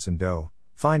response and DOE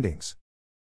findings.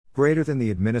 Greater than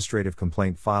the administrative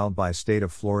complaint filed by State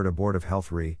of Florida Board of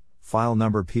Health Re, file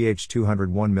number PH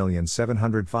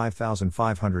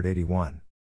 201705581.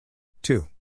 2.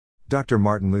 Dr.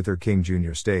 Martin Luther King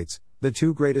Jr. states, the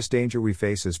two greatest danger we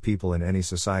face as people in any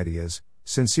society is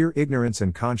sincere ignorance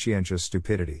and conscientious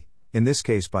stupidity, in this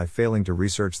case by failing to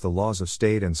research the laws of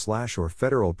state and / or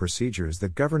federal procedures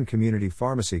that govern community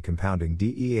pharmacy compounding.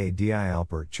 DEA. D.I.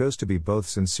 Albert chose to be both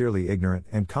sincerely ignorant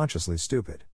and consciously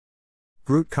stupid.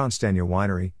 Groot Constania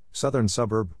Winery, Southern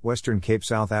Suburb, Western Cape,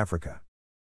 South Africa.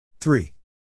 3.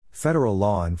 Federal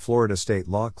law and Florida state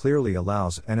law clearly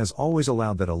allows and has always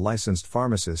allowed that a licensed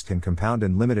pharmacist can compound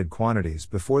in limited quantities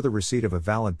before the receipt of a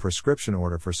valid prescription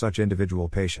order for such individual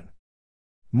patient.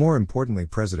 More importantly,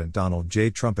 President Donald J.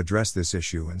 Trump addressed this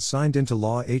issue and signed into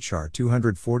law H.R.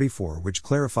 244, which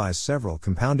clarifies several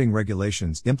compounding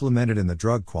regulations implemented in the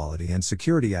Drug Quality and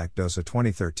Security Act DOSA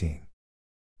 2013.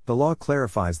 The law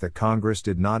clarifies that Congress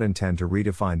did not intend to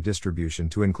redefine distribution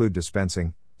to include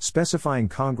dispensing, specifying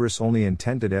Congress only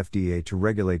intended FDA to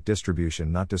regulate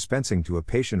distribution, not dispensing to a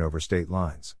patient over state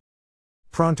lines.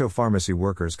 Pronto Pharmacy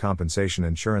Workers' Compensation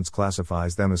Insurance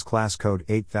classifies them as Class Code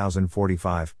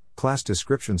 8045, Class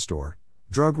Description Store,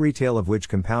 drug retail of which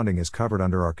compounding is covered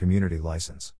under our community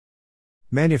license.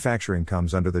 Manufacturing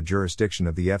comes under the jurisdiction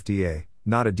of the FDA,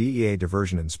 not a DEA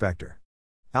diversion inspector.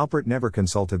 Albert never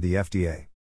consulted the FDA.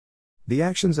 The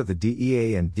actions of the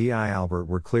DEA and DI Albert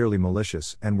were clearly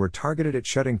malicious and were targeted at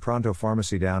shutting Pronto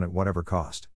Pharmacy down at whatever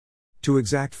cost. To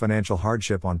exact financial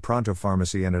hardship on Pronto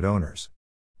Pharmacy and its owners.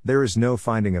 There is no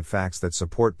finding of facts that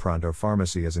support Pronto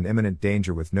Pharmacy as an imminent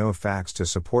danger, with no facts to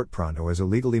support Pronto as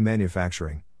illegally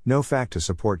manufacturing, no fact to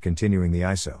support continuing the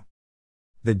ISO.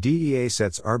 The DEA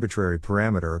sets arbitrary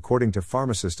parameter according to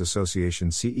Pharmacist Association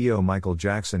CEO Michael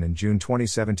Jackson in June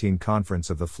 2017 Conference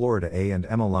of the Florida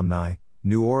A&M Alumni,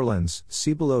 New Orleans.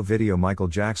 See below video. Michael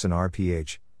Jackson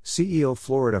RPH, CEO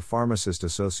Florida Pharmacist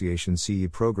Association CE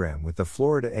Program with the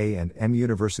Florida A&M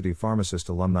University Pharmacist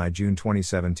Alumni June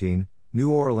 2017,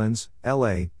 New Orleans,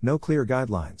 LA, no clear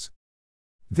guidelines.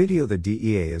 Video. The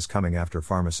DEA is coming after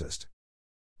pharmacist.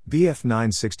 BF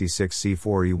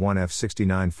 966C4E1F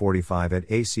 6945 at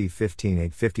AC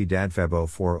 15850 DADFEB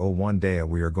 0401 DEA.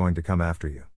 We are going to come after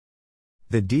you.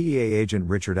 The DEA agent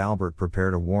Richard Albert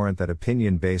prepared a warrant that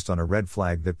opinion based on a red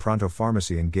flag that Pronto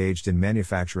Pharmacy engaged in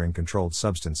manufacturing controlled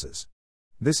substances.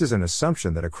 This is an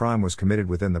assumption that a crime was committed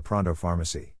within the Pronto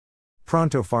Pharmacy.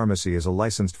 Pronto Pharmacy is a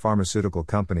licensed pharmaceutical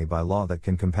company by law that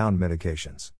can compound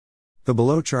medications. The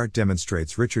below chart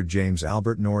demonstrates Richard James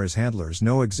Albert nor his handlers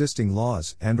know existing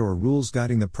laws and/or rules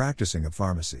guiding the practicing of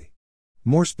pharmacy.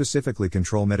 More specifically,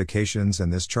 control medications,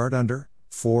 and this chart under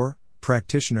 4.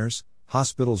 Practitioners,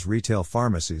 hospitals, retail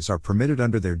pharmacies are permitted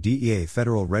under their DEA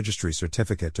Federal Registry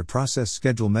Certificate to process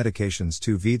scheduled medications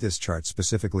 2V. This chart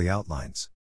specifically outlines.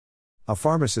 A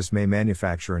pharmacist may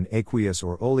manufacture an aqueous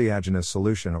or oleaginous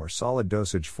solution or solid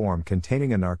dosage form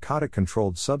containing a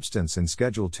narcotic-controlled substance in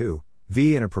Schedule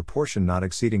 2V in a proportion not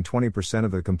exceeding 20%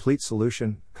 of the complete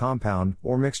solution, compound,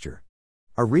 or mixture.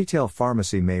 A retail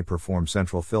pharmacy may perform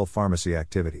central fill pharmacy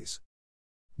activities.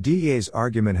 DEA's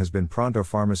argument has been Pronto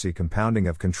Pharmacy compounding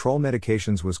of control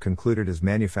medications was concluded as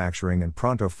manufacturing, and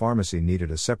Pronto Pharmacy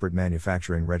needed a separate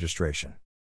manufacturing registration.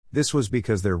 This was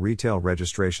because their retail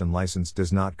registration license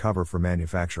does not cover for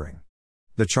manufacturing.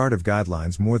 The chart of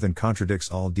guidelines more than contradicts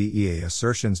all DEA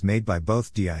assertions made by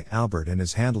both DI Albert and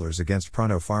his handlers against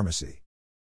Pronto Pharmacy.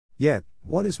 Yet,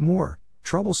 what is more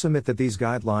troublesome is that these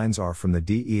guidelines are from the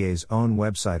DEA's own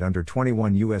website under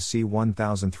 21 U.S.C.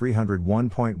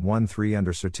 1301.13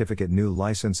 under Certificate New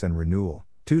License and Renewal,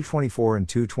 224 and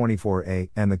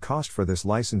 224A, and the cost for this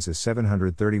license is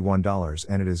 $731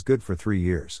 and it is good for 3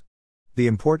 years. The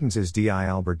importance is D.I.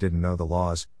 Albert didn't know the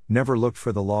laws, never looked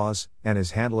for the laws, and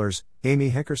his handlers,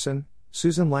 Amy Hickerson,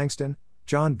 Susan Langston,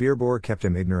 John Beerbauer, kept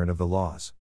him ignorant of the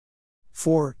laws.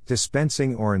 4.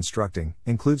 Dispensing or instructing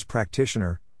includes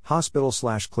practitioner,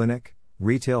 hospital/clinic,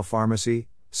 retail pharmacy,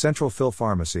 central fill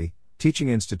pharmacy, teaching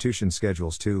institution.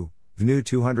 Schedules 2, VNU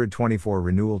 224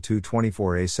 Renewal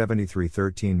 224A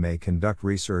 7313 may conduct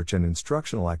research and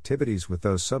instructional activities with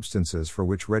those substances for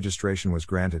which registration was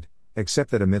granted,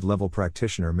 except that a mid-level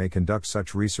practitioner may conduct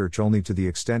such research only to the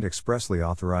extent expressly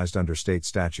authorized under state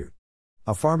statute.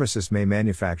 A pharmacist may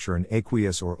manufacture an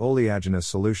aqueous or oleaginous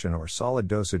solution or solid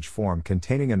dosage form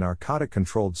containing a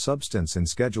narcotic-controlled substance in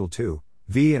Schedule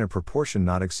 2V in a proportion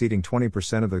not exceeding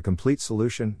 20% of the complete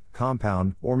solution,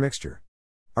 compound, or mixture.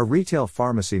 A retail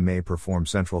pharmacy may perform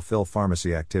central fill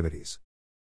pharmacy activities.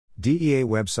 DEA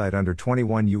website under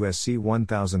 21 U.S.C.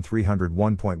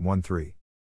 1301.13.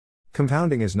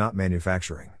 Compounding is not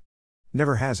manufacturing.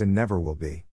 Never has and never will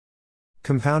be.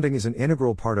 Compounding is an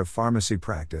integral part of pharmacy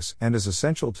practice and is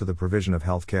essential to the provision of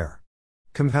health care.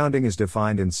 Compounding is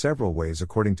defined in several ways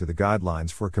according to the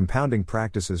guidelines for compounding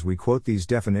practices. We quote these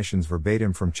definitions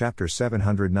verbatim from Chapter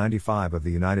 795 of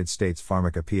the United States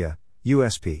Pharmacopoeia,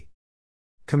 USP.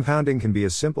 Compounding can be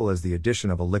as simple as the addition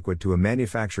of a liquid to a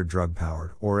manufactured drug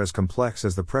powder, or as complex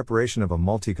as the preparation of a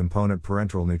multi-component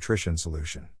parenteral nutrition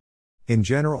solution. In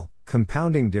general,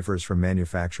 compounding differs from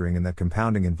manufacturing in that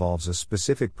compounding involves a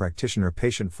specific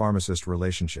practitioner-patient-pharmacist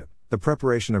relationship, the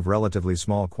preparation of relatively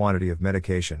small quantity of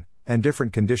medication, and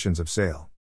different conditions of sale.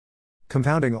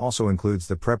 Compounding also includes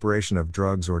the preparation of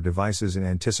drugs or devices in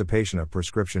anticipation of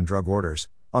prescription drug orders,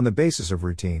 on the basis of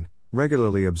routine,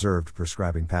 regularly observed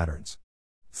prescribing patterns.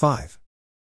 5.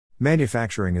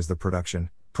 Manufacturing is the production,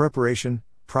 preparation,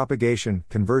 propagation,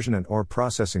 conversion and/or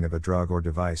processing of a drug or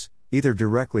device, either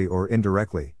directly or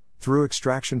indirectly, through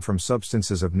extraction from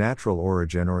substances of natural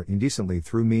origin or indecently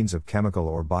through means of chemical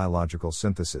or biological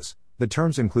synthesis. The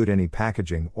terms include any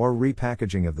packaging or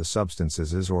repackaging of the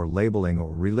substances or labeling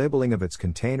or relabeling of its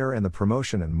container and the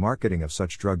promotion and marketing of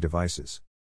such drug devices.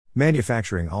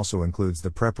 Manufacturing also includes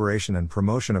the preparation and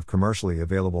promotion of commercially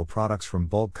available products from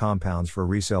bulk compounds for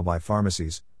resale by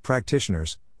pharmacies,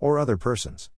 practitioners, or other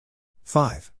persons.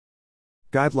 5.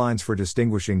 Guidelines for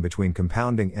distinguishing between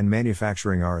compounding and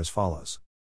manufacturing are as follows.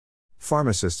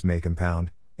 Pharmacists may compound,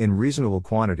 in reasonable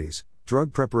quantities,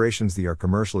 drug preparations that are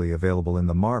commercially available in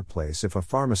the marketplace if a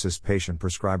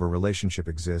pharmacist-patient-prescriber relationship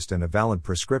exists and a valid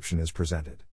prescription is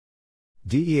presented.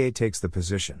 DEA takes the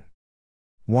position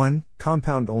 1.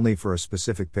 Compound only for a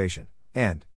specific patient,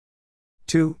 and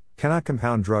 2. Cannot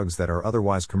compound drugs that are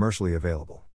otherwise commercially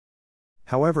available.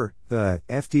 However, the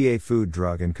FDA Food,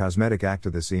 Drug and Cosmetic Act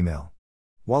of this email,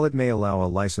 while it may allow a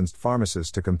licensed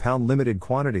pharmacist to compound limited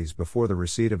quantities before the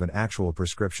receipt of an actual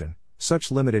prescription,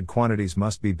 such limited quantities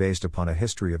must be based upon a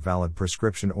history of valid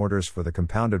prescription orders for the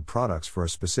compounded products for a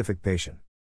specific patient.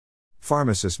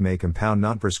 Pharmacists may compound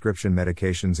non-prescription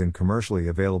medications in commercially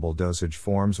available dosage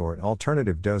forms or an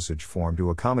alternative dosage form to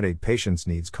accommodate patients'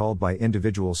 needs called by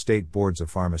individual state boards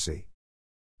of pharmacy.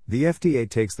 The FDA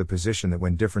takes the position that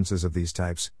when differences of these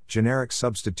types, generic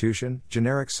substitution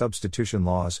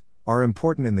laws, are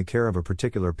important in the care of a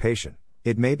particular patient,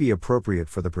 it may be appropriate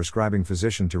for the prescribing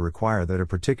physician to require that a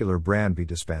particular brand be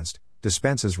dispensed,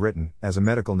 dispense as written, as a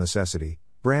medical necessity,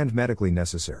 brand medically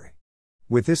necessary.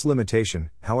 With this limitation,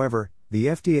 however, the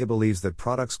FDA believes that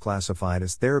products classified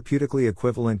as therapeutically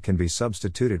equivalent can be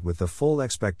substituted with the full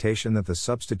expectation that the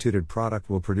substituted product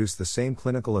will produce the same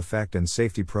clinical effect and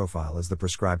safety profile as the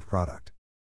prescribed product.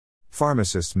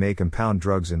 Pharmacists may compound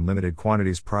drugs in limited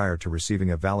quantities prior to receiving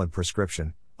a valid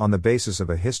prescription, on the basis of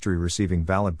a history receiving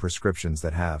valid prescriptions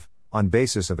that have, on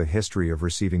basis of a history of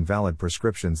receiving valid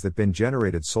prescriptions that been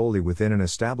generated solely within an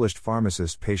established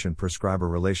pharmacist-patient-prescriber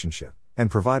relationship,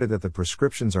 and provided that the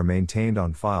prescriptions are maintained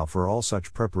on file for all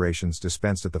such preparations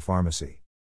dispensed at the pharmacy.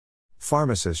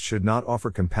 Pharmacists should not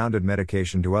offer compounded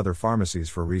medication to other pharmacies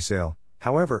for resale.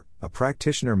 However, a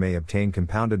practitioner may obtain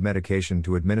compounded medication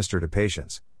to administer to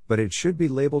patients, but it should be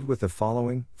labeled with the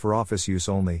following: for office use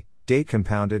only, date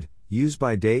compounded, use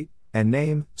by date, and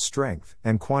name, strength,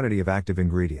 and quantity of active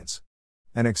ingredients.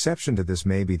 An exception to this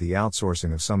may be the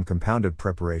outsourcing of some compounded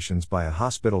preparations by a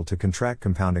hospital to contract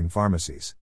compounding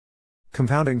pharmacies.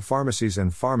 Compounding pharmacies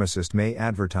and pharmacists may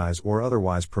advertise or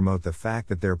otherwise promote the fact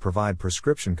that they provide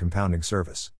prescription compounding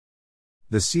service.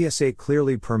 The CSA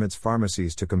clearly permits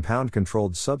pharmacies to compound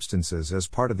controlled substances as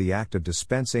part of the act of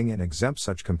dispensing and exempts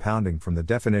such compounding from the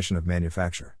definition of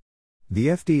manufacture. The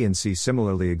FD&C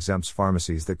similarly exempts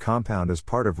pharmacies that compound as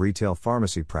part of retail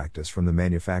pharmacy practice from the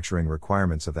manufacturing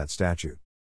requirements of that statute.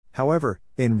 However,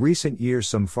 in recent years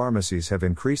some pharmacies have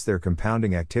increased their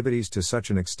compounding activities to such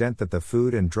an extent that the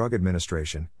Food and Drug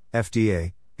Administration,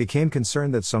 FDA, became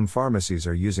concerned that some pharmacies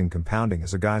are using compounding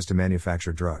as a guise to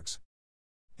manufacture drugs.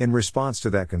 In response to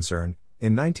that concern,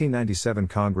 in 1997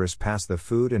 Congress passed the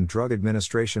Food and Drug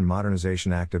Administration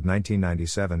Modernization Act of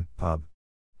 1997, Pub.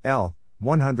 L.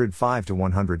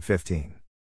 105-115.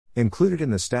 Included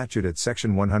in the statute at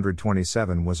Section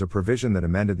 127 was a provision that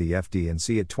amended the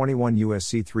FD&C at 21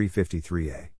 U.S.C.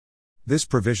 353A. This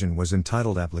provision was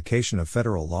entitled Application of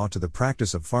Federal Law to the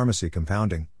Practice of Pharmacy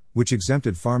Compounding, which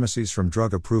exempted pharmacies from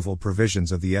drug approval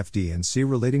provisions of the FD&C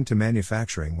relating to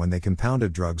manufacturing when they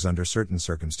compounded drugs under certain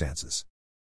circumstances.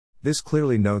 This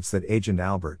clearly notes that Agent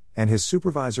Albert and his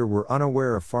supervisor were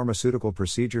unaware of pharmaceutical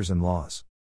procedures and laws.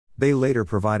 They later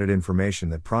provided information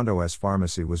that Pronto S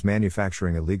Pharmacy was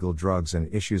manufacturing illegal drugs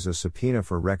and issues a subpoena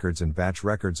for records and batch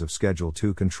records of Schedule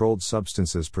II controlled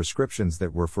substances prescriptions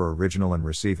that were for original and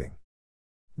receiving.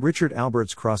 Richard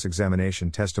Albert's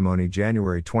cross-examination testimony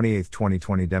January 28,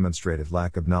 2020 demonstrated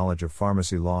lack of knowledge of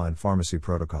pharmacy law and pharmacy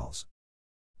protocols.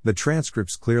 The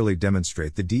transcripts clearly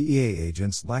demonstrate the DEA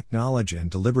agents lacked knowledge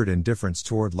and deliberate indifference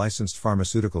toward licensed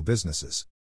pharmaceutical businesses.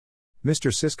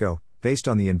 Mr. Cisco, based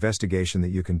on the investigation that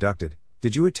you conducted,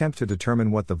 did you attempt to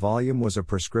determine what the volume was of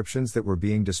prescriptions that were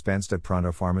being dispensed at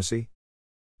Pronto Pharmacy?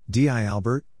 D.I.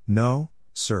 Albert: No,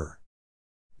 sir.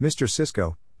 Mr.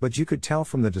 Cisco, But you could tell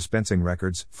from the dispensing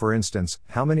records, for instance,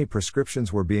 how many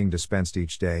prescriptions were being dispensed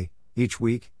each day, each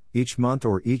week, each month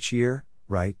or each year,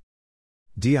 right?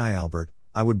 D.I. Albert,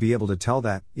 I would be able to tell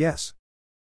that, yes.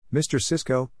 Mr.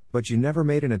 Cisco, but you never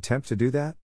made an attempt to do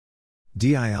that?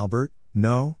 D.I. Albert,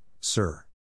 no, sir.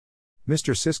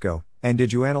 Mr. Cisco, and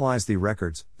did you analyze the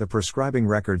records, the prescribing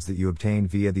records that you obtained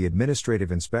via the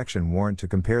administrative inspection warrant to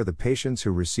compare the patients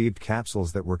who received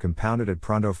capsules that were compounded at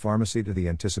Pronto Pharmacy to the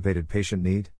anticipated patient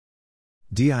need?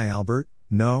 D.I. Albert,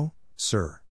 no,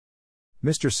 sir.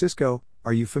 Mr. Cisco,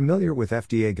 are you familiar with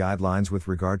FDA guidelines with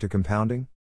regard to compounding?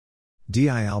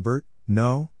 D.I. Albert,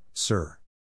 no, sir.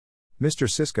 Mr.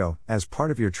 Cisco, as part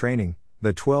of your training,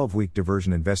 the 12-week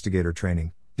diversion investigator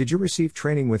training, did you receive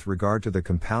training with regard to the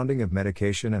compounding of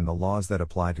medication and the laws that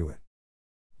apply to it?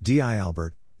 D.I.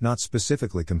 Albert, not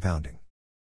specifically compounding.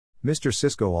 Mr.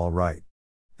 Cisco, all right.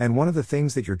 And one of the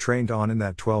things that you're trained on in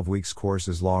that 12 weeks course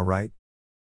is law, right?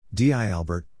 D.I.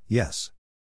 Albert, yes.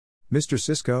 Mr.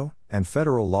 Cisco, and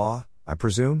federal law, I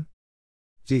presume?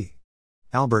 D.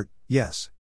 Albert, yes.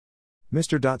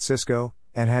 Mr. Cisco,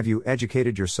 and have you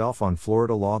educated yourself on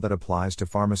Florida law that applies to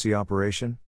pharmacy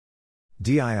operation?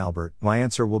 D.I. Albert, my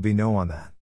answer will be no on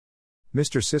that.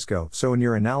 Mr. Cisco, so in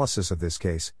your analysis of this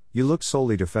case, you looked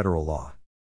solely to federal law.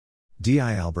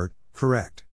 D.I. Albert,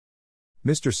 correct.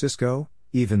 Mr. Cisco,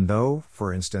 even though,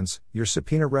 for instance, your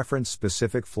subpoena referenced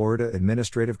specific Florida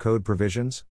Administrative Code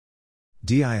provisions?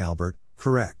 D.I. Albert,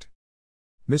 correct.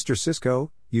 Mr.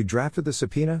 Cisco, you drafted the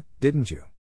subpoena, didn't you?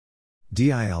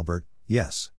 D.I. Albert,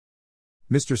 yes.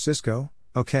 Mr. Cisco,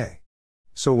 okay.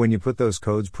 So when you put those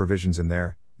codes provisions in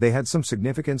there, they had some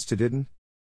significance to didn't?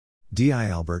 D.I.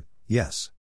 Albert, yes.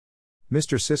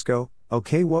 Mr. Cisco,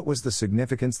 okay, what was the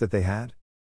significance that they had?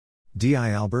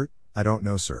 D.I. Albert, I don't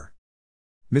know, sir.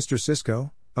 Mr.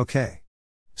 Cisco, okay.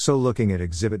 So looking at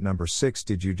exhibit number 6,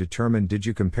 did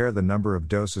you compare the number of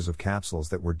doses of capsules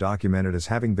that were documented as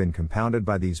having been compounded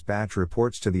by these batch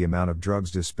reports to the amount of drugs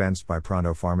dispensed by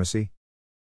Pronto Pharmacy?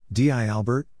 D.I.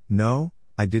 Albert, no,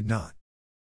 I did not.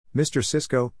 Mr.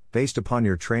 Cisco, based upon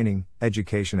your training,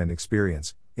 education and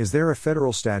experience, is there a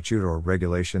federal statute or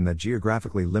regulation that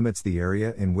geographically limits the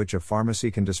area in which a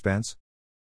pharmacy can dispense?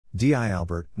 D.I.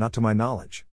 Albert, not to my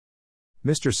knowledge.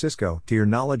 Mr. Cisco, to your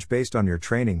knowledge based on your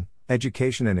training,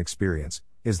 education and experience,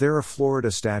 is there a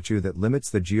Florida statute that limits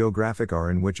the geographic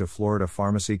area in which a Florida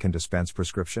pharmacy can dispense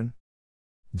prescription?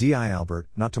 D.I. Albert,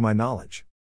 not to my knowledge.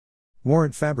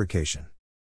 Warrant fabrication.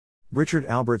 Richard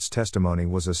Albert's testimony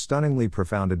was a stunningly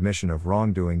profound admission of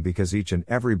wrongdoing because each and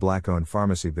every black-owned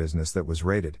pharmacy business that was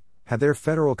raided had their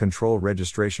federal control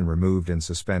registration removed and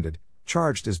suspended,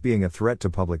 charged as being a threat to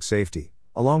public safety,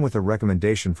 along with a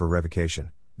recommendation for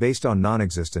revocation, based on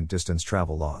non-existent distance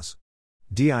travel laws.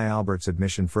 D.I. Albert's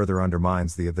admission further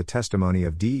undermines the testimony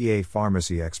of DEA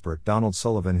pharmacy expert Donald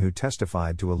Sullivan, who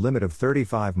testified to a limit of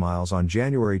 35 miles on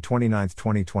January 29,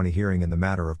 2020 hearing in the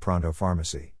matter of Pronto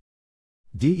Pharmacy.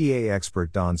 DEA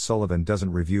expert Don Sullivan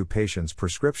doesn't review patients'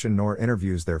 prescription nor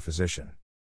interviews their physician.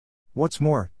 What's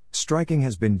more, striking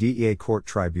has been DEA court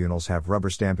tribunals have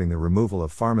rubber-stamping the removal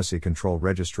of pharmacy control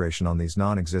registration on these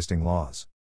non-existing laws.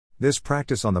 This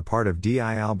practice on the part of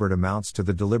D.I. Albert amounts to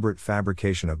the deliberate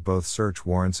fabrication of both search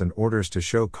warrants and orders to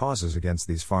show causes against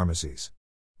these pharmacies.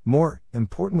 More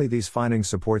importantly, these findings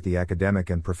support the academic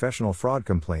and professional fraud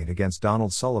complaint against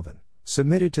Donald Sullivan,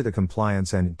 submitted to the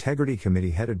Compliance and Integrity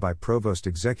Committee headed by Provost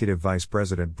Executive Vice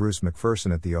President Bruce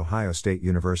McPherson at The Ohio State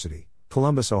University,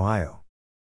 Columbus, Ohio.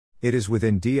 It is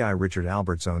within D.I. Richard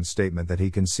Albert's own statement that he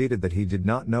conceded that he did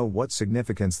not know what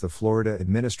significance the Florida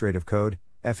Administrative Code,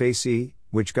 FAC,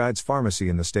 which guides pharmacy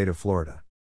in the state of Florida.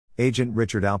 Agent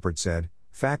Richard Albert said,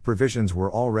 FAC provisions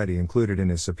were already included in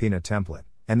his subpoena template,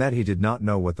 and that he did not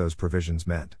know what those provisions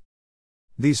meant.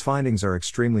 These findings are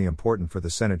extremely important for the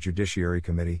Senate Judiciary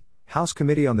Committee, House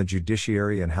Committee on the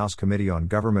Judiciary and House Committee on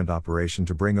Government Operation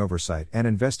to bring oversight and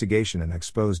investigation and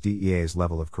expose DEA's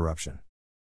level of corruption.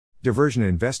 Diversion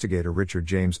investigator Richard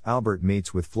James Albert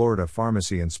meets with Florida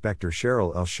Pharmacy Inspector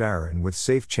Cheryl L. Shire and with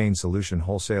Safe Chain Solution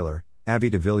wholesaler,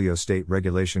 Avi DeVilio State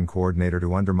Regulation Coordinator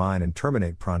to undermine and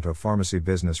terminate Pronto Pharmacy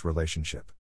business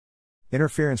relationship.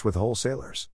 Interference with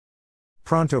wholesalers.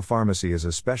 Pronto Pharmacy is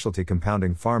a specialty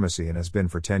compounding pharmacy and has been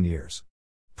for 10 years.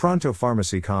 Pronto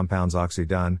Pharmacy compounds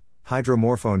Oxydone,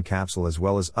 hydromorphone capsule as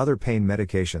well as other pain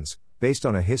medications, based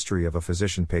on a history of a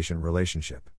physician-patient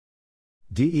relationship.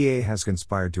 DEA has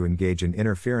conspired to engage in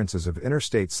interferences of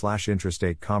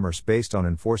interstate/intrastate commerce based on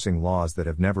enforcing laws that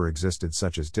have never existed,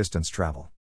 such as distance travel.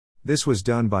 This was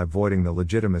done by voiding the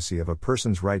legitimacy of a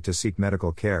person's right to seek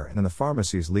medical care and the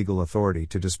pharmacy's legal authority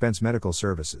to dispense medical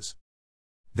services.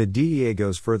 The DEA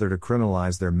goes further to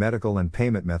criminalize their medical and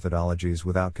payment methodologies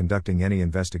without conducting any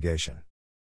investigation.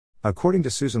 According to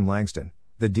Susan Langston,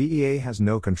 the DEA has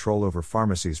no control over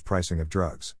pharmacies' pricing of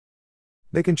drugs.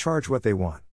 They can charge what they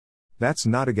want. That's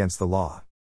not against the law.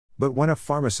 But when a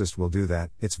pharmacist will do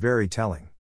that, it's very telling.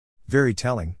 Very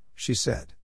telling, she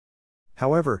said.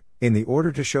 However, in the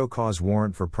order to show cause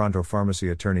warrant for Pronto Pharmacy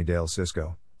attorney Dale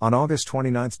Sisko, on August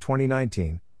 29,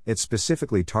 2019, it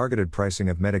specifically targeted pricing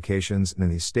of medications,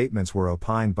 and these statements were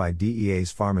opined by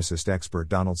DEA's pharmacist expert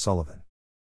Donald Sullivan.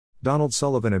 Donald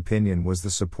Sullivan's opinion was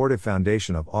the supportive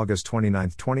foundation of August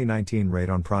 29, 2019 raid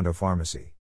on Pronto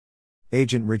Pharmacy.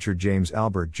 Agent Richard James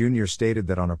Albert Jr. stated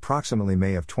that on approximately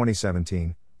May of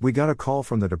 2017, we got a call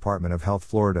from the Department of Health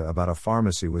Florida about a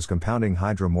pharmacy was compounding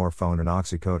hydromorphone and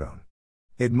oxycodone.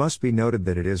 It must be noted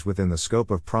that it is within the scope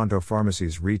of Pronto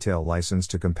Pharmacy's retail license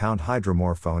to compound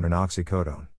hydromorphone and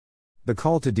oxycodone. The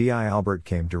call to D.I. Albert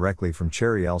came directly from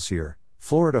Cherry Elsier,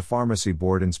 Florida Pharmacy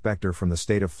Board Inspector from the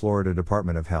State of Florida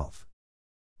Department of Health.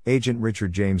 Agent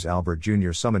Richard James Albert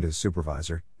Jr. summoned his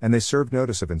supervisor, and they served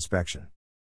notice of inspection.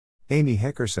 Amy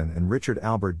Hickerson and Richard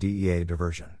Albert DEA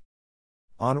diversion.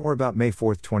 On or about May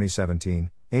 4,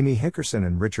 2017, Amy Hickerson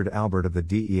and Richard Albert of the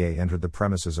DEA entered the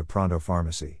premises of Pronto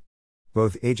Pharmacy.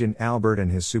 Both Agent Albert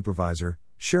and his supervisor,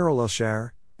 Cheryl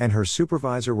Elshire, and her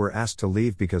supervisor were asked to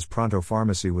leave because Pronto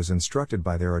Pharmacy was instructed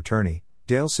by their attorney,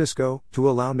 Dale Sisko, to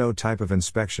allow no type of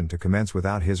inspection to commence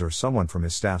without his or someone from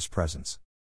his staff's presence.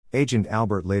 Agent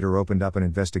Albert later opened up an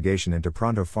investigation into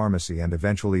Pronto Pharmacy and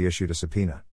eventually issued a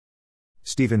subpoena.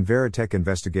 Stephen Veritek,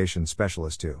 Investigation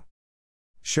Specialist 2.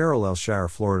 Cheryl Elshire,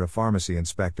 Florida Pharmacy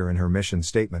Inspector, in her mission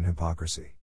statement,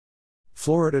 Hypocrisy.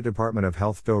 Florida Department of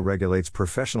Health regulates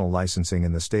professional licensing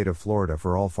in the state of Florida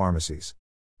for all pharmacies.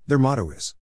 Their motto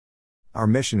is, "Our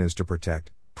mission is to protect,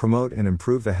 promote and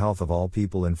improve the health of all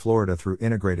people in Florida through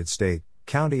integrated state,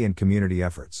 county and community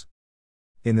efforts."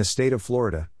 In the state of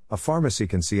Florida, a pharmacy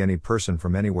can see any person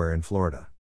from anywhere in Florida.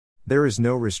 There is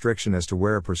no restriction as to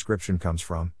where a prescription comes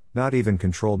from, not even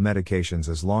controlled medications,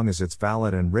 as long as it's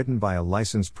valid and written by a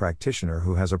licensed practitioner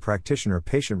who has a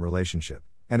practitioner-patient relationship,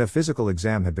 and a physical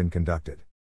exam had been conducted.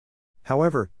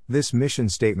 However, this mission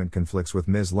statement conflicts with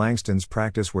Ms. Langston's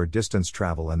practice, where distance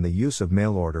travel and the use of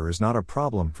mail order is not a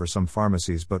problem for some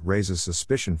pharmacies but raises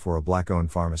suspicion for a black-owned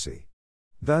pharmacy.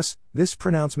 Thus, this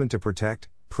pronouncement to protect,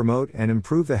 promote and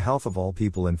improve the health of all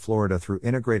people in Florida through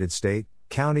integrated state,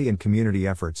 county and community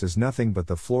efforts is nothing but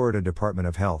the Florida Department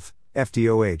of Health,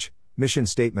 FDOH, mission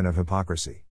statement of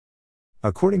hypocrisy.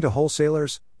 According to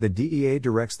wholesalers, the DEA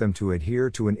directs them to adhere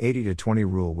to an 80-20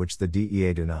 rule, which the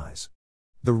DEA denies.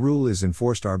 The rule is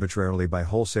enforced arbitrarily by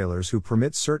wholesalers who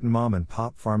permit certain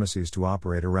mom-and-pop pharmacies to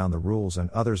operate around the rules, and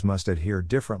others must adhere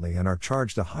differently and are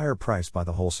charged a higher price by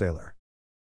the wholesaler.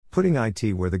 Putting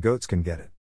IT where the goats can get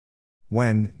it.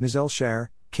 When Ms. Elshire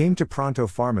came to Pronto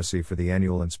Pharmacy for the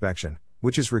annual inspection,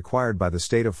 which is required by the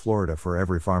state of Florida for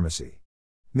every pharmacy,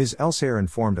 Ms. Elshire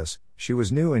informed us she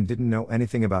was new and didn't know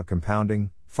anything about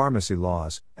compounding, pharmacy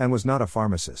laws, and was not a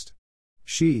pharmacist.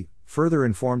 She further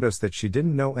informed us that she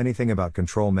didn't know anything about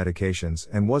control medications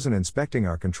and wasn't inspecting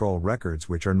our control records,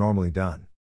 which are normally done.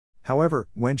 However,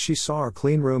 when she saw our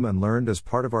clean room and learned as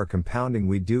part of our compounding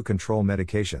we do control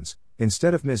medications,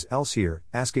 instead of Ms. Elshire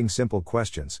asking simple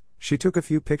questions, she took a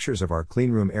few pictures of our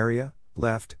clean room area,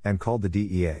 left, and called the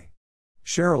DEA.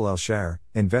 Cheryl Elshire,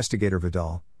 Investigator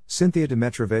Vidal, Cynthia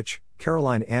Dimitrovich,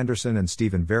 Caroline Anderson and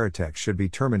Stephen Veritek should be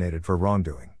terminated for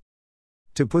wrongdoing.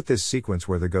 To put this sequence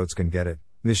where the goats can get it,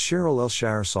 Ms. Cheryl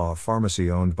Elshire saw a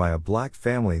pharmacy owned by a black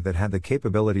family that had the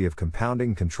capability of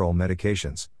compounding control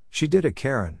medications. She did a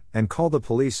Karen and called the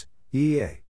police,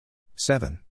 EEA.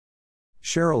 7.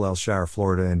 Cheryl Elshire,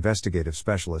 Florida Investigative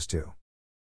Specialist 2.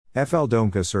 FL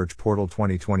DOMCA Search Portal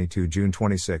 2022 June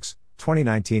 26,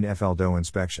 2019 FL DO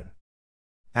Inspection.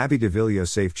 Abby DeVillio,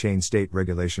 Safe Chain State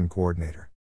Regulation Coordinator.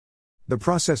 The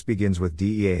process begins with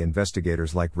DEA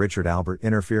investigators like Richard Albert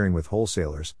interfering with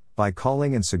wholesalers by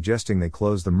calling and suggesting they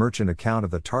close the merchant account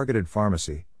of the targeted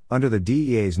pharmacy under the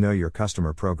DEA's Know Your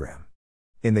Customer program.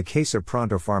 In the case of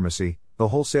Pronto Pharmacy, the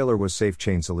wholesaler was Safe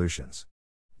Chain Solutions.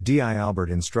 D.I. Albert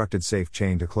instructed Safe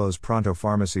Chain to close Pronto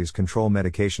Pharmacy's control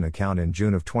medication account in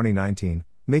June of 2019,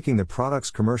 making the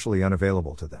products commercially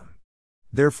unavailable to them.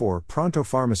 Therefore, Pronto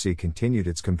Pharmacy continued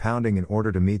its compounding in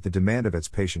order to meet the demand of its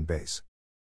patient base.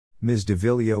 Ms.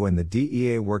 DeVillio and the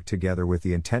DEA worked together with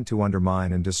the intent to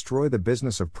undermine and destroy the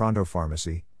business of Pronto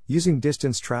Pharmacy, using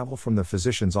distance travel from the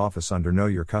physician's office under Know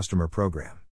Your Customer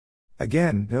program.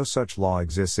 Again, no such law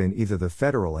exists in either the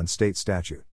federal and state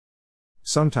statute.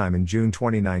 Sometime in June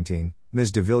 2019,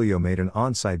 Ms. DeVillio made an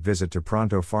on-site visit to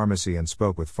Pronto Pharmacy and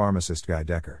spoke with pharmacist Guy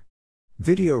Decker.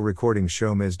 Video recordings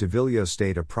show Ms. DeVilliers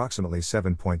stayed approximately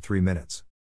 7.3 minutes.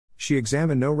 She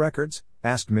examined no records,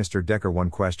 asked Mr. Decker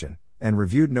one question, and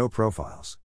reviewed no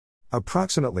profiles.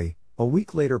 Approximately a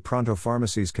week later, Pronto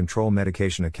Pharmacy's control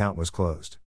medication account was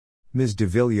closed. Ms.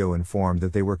 DeVilliers informed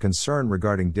that they were concerned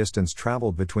regarding distance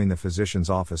traveled between the physician's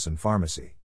office and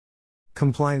pharmacy.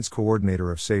 Compliance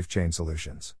Coordinator of SafeChain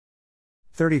Solutions.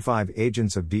 35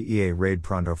 agents of DEA raid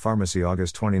Pronto Pharmacy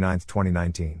August 29,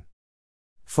 2019.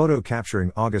 Photo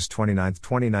capturing August 29,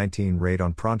 2019 raid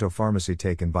on Pronto Pharmacy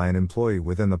taken by an employee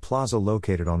within the plaza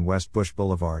located on West Bush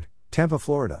Boulevard, Tampa,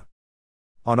 Florida.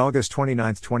 On August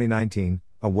 29, 2019,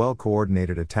 a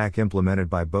well-coordinated attack implemented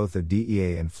by both the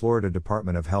DEA and Florida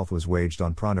Department of Health was waged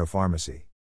on Pronto Pharmacy.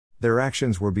 Their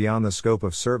actions were beyond the scope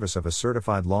of service of a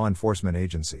certified law enforcement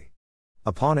agency.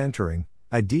 Upon entering,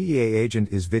 a DEA agent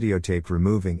is videotaped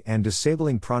removing and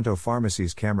disabling Pronto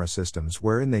Pharmacy's camera systems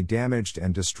wherein they damaged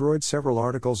and destroyed several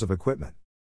articles of equipment.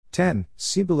 10.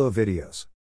 See below videos.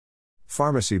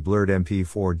 Pharmacy blurred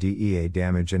MP4 DEA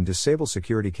damage and disable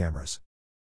security cameras.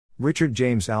 Richard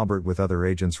James Albert with other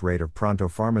agents raid of Pronto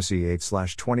Pharmacy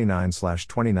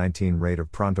 8/29/2019 raid of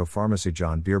Pronto Pharmacy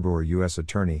John Bierboer U.S.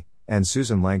 Attorney, and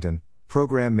Susan Langton,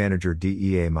 Program Manager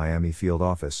DEA Miami Field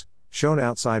Office, shown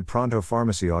outside Pronto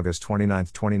Pharmacy August 29,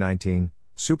 2019,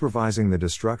 supervising the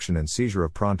destruction and seizure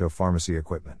of Pronto Pharmacy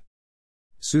equipment.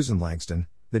 Susan Langston,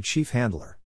 the chief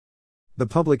handler. The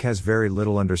public has very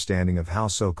little understanding of how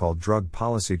so-called drug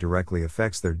policy directly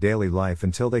affects their daily life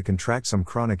until they contract some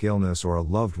chronic illness or a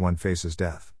loved one faces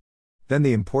death. Then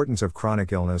the importance of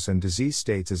chronic illness and disease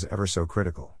states is ever so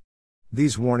critical.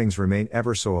 These warnings remain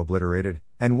ever so obliterated,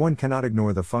 and one cannot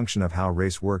ignore the function of how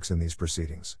race works in these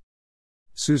proceedings.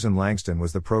 Susan Langston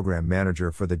was the program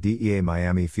manager for the DEA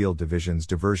Miami Field Division's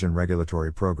Diversion Regulatory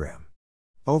Program.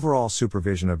 Overall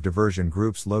supervision of diversion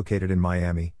groups located in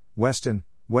Miami, Weston,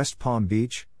 West Palm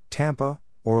Beach, Tampa,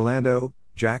 Orlando,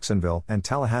 Jacksonville, and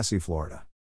Tallahassee, Florida.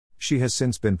 She has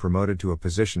since been promoted to a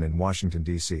position in Washington,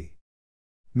 D.C.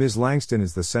 Ms. Langston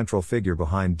is the central figure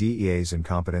behind DEA's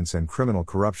incompetence and criminal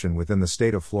corruption within the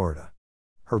state of Florida.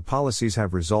 Her policies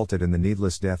have resulted in the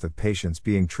needless death of patients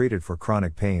being treated for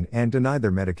chronic pain and denied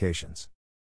their medications.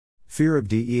 Fear of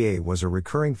DEA was a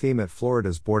recurring theme at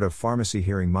Florida's Board of Pharmacy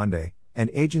hearing Monday, and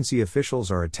agency officials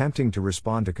are attempting to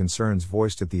respond to concerns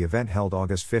voiced at the event held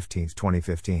August 15,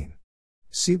 2015.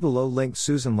 See below link.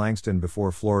 Susan Langston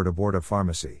before Florida Board of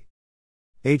Pharmacy.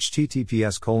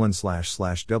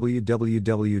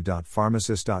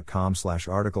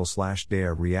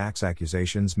 https://www.pharmacist.com/article/DEA reacts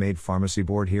accusations made Pharmacy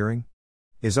Board hearing?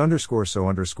 Is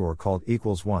 _so_ called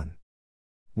 =1.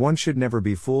 One should never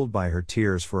be fooled by her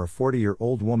tears for a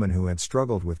 40-year-old woman who had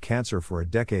struggled with cancer for a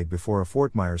decade before a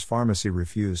Fort Myers pharmacy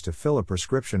refused to fill a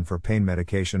prescription for pain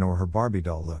medication or her Barbie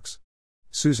doll looks.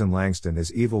 Susan Langston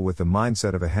is evil with the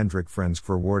mindset of a Hendrik Frensk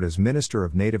Verwoerd as Minister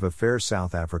of Native Affairs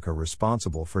South Africa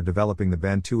responsible for developing the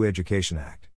Bantu Education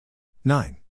Act.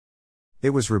 9.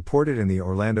 It was reported in the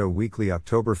Orlando Weekly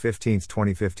October 15,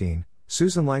 2015,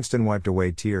 Susan Langston wiped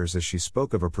away tears as she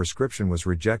spoke of a prescription was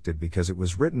rejected because it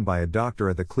was written by a doctor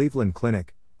at the Cleveland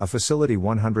Clinic, a facility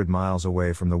 100 miles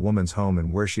away from the woman's home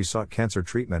and where she sought cancer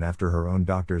treatment after her own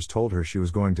doctors told her she was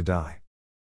going to die.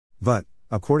 But,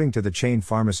 according to the chain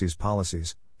pharmacy's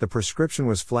policies, the prescription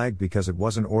was flagged because it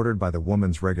wasn't ordered by the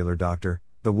woman's regular doctor.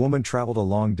 The woman traveled a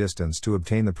long distance to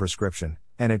obtain the prescription,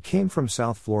 and it came from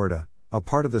South Florida, a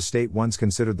part of the state once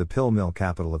considered the pill mill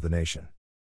capital of the nation.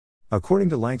 According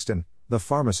to Langston, the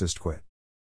pharmacist quit.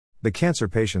 The cancer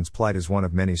patient's plight is one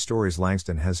of many stories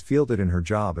Langston has fielded in her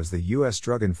job as the U.S.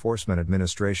 Drug Enforcement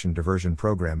Administration Diversion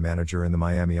Program Manager in the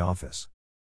Miami office.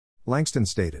 Langston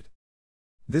stated,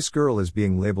 "This girl is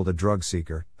being labeled a drug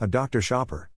seeker, a doctor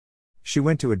shopper. She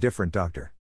went to a different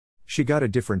doctor. She got a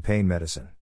different pain medicine.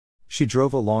 She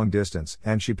drove a long distance,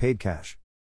 and she paid cash.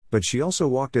 But she also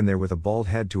walked in there with a bald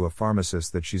head to a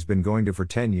pharmacist that she's been going to for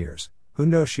 10 years, who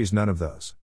knows she's none of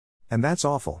those. And that's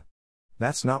awful.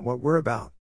 That's not what we're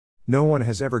about. No one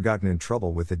has ever gotten in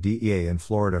trouble with the DEA in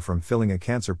Florida from filling a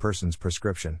cancer person's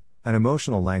prescription," an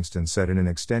emotional Langston said in an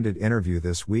extended interview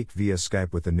this week via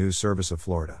Skype with the News Service of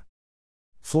Florida.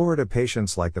 Florida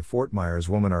patients like the Fort Myers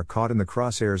woman are caught in the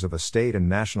crosshairs of a state and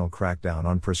national crackdown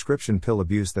on prescription pill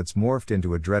abuse that's morphed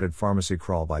into a dreaded pharmacy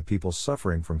crawl by people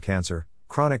suffering from cancer,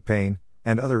 chronic pain,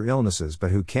 and other illnesses but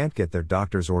who can't get their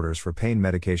doctor's orders for pain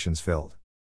medications filled.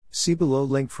 See below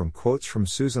link from quotes from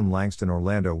Susan Langston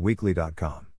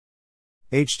OrlandoWeekly.com.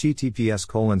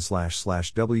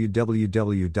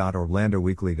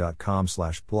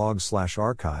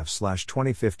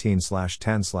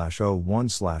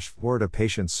 https://www.orlandoweekly.com/blog/archive/2015/10/01/ Florida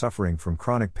patients suffering from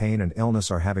chronic pain and illness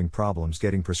are having problems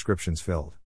getting prescriptions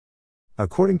filled.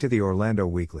 According to the Orlando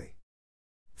Weekly,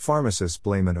 pharmacists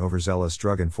blame an overzealous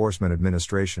Drug Enforcement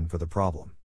Administration for the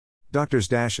problem.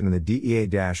 Doctors and the DEA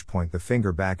point the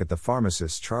finger back at the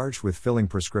pharmacists charged with filling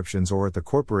prescriptions or at the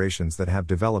corporations that have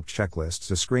developed checklists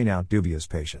to screen out dubious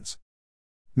patients.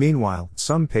 Meanwhile,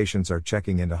 some patients are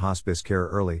checking into hospice care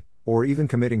early, or even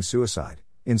committing suicide,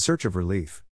 in search of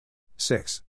relief.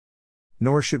 6.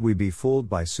 Nor should we be fooled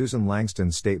by Susan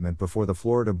Langston's statement before the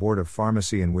Florida Board of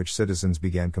Pharmacy in which citizens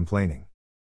began complaining.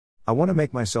 I want to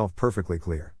make myself perfectly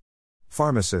clear.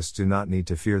 Pharmacists do not need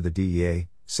to fear the DEA,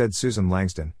 said Susan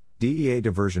Langston, DEA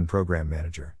Diversion Program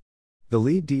Manager. The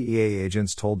lead DEA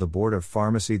agents told the Board of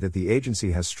Pharmacy that the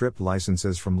agency has stripped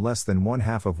licenses from less than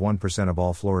 0.5% of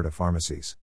all Florida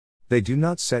pharmacies. They do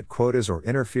not set quotas or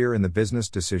interfere in the business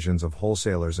decisions of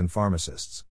wholesalers and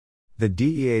pharmacists. The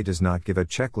DEA does not give a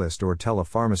checklist or tell a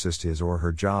pharmacist his or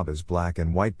her job is black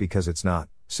and white because it's not,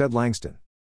 said Langston.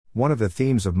 One of the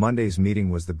themes of Monday's meeting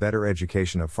was the better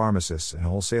education of pharmacists and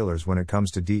wholesalers when it comes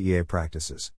to DEA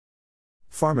practices.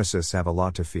 Pharmacists have a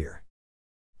lot to fear.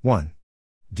 1.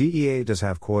 DEA does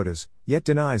have quotas, yet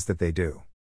denies that they do.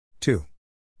 2.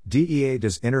 DEA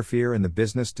does interfere in the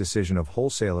business decision of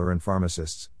wholesaler and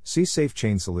pharmacists, see Safe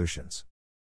Chain Solutions.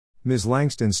 Ms.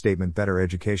 Langston's statement better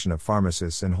education of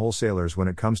pharmacists and wholesalers when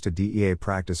it comes to DEA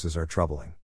practices are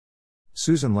troubling.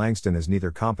 Susan Langston is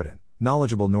neither competent,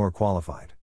 knowledgeable nor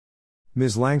qualified.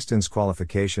 Ms. Langston's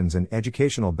qualifications and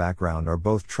educational background are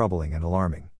both troubling and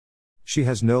alarming. She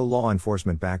has no law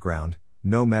enforcement background,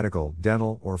 no medical,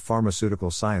 dental, or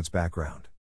pharmaceutical science background.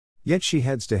 Yet she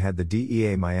heads to head the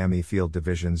DEA Miami Field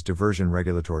Division's Diversion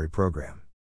Regulatory Program.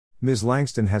 Ms.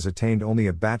 Langston has attained only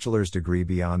a bachelor's degree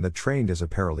beyond that, trained as a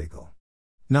paralegal.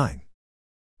 9.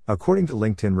 According to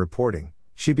LinkedIn reporting,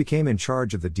 she became in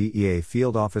charge of the DEA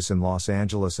field office in Los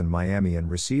Angeles and Miami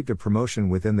and received a promotion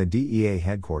within the DEA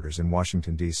headquarters in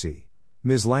Washington, D.C.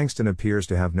 Ms. Langston appears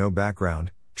to have no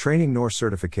background, training nor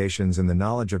certifications in the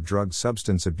knowledge of drug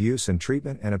substance abuse and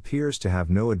treatment and appears to have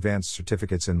no advanced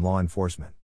certificates in law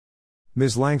enforcement.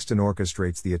 Ms. Langston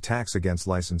orchestrates the attacks against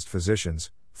licensed physicians,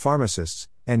 pharmacists,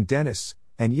 and dentists,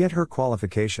 and yet her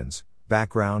qualifications,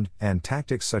 background, and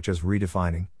tactics such as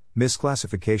redefining,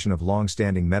 misclassification of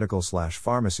long-standing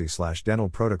medical/pharmacy/dental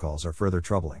protocols are further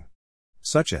troubling.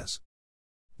 Such as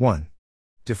 1.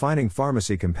 Defining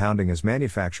pharmacy compounding as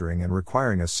manufacturing and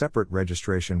requiring a separate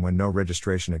registration when no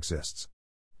registration exists.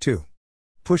 2.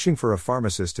 Pushing for a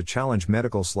pharmacist to challenge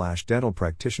medical/dental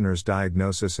practitioners'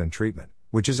 diagnosis and treatment,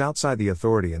 which is outside the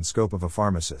authority and scope of a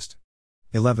pharmacist.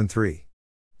 11.3.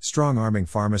 Strong-arming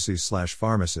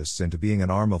pharmacies/pharmacists into being an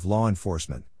arm of law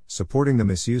enforcement, supporting the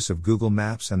misuse of Google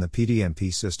Maps and the PDMP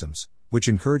systems, which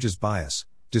encourages bias,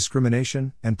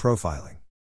 discrimination, and profiling.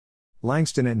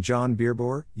 Langston and John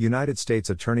Bierbor, United States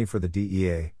Attorney for the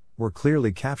DEA, were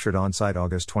clearly captured on-site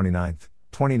August 29,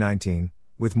 2019,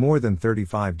 with more than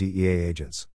 35 DEA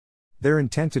agents. Their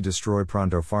intent to destroy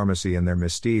Pronto Pharmacy and their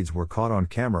misdeeds were caught on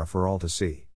camera for all to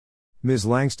see. Ms.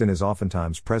 Langston is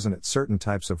oftentimes present at certain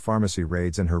types of pharmacy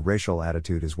raids and her racial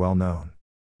attitude is well known.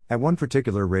 At one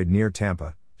particular raid near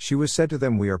Tampa, she was said to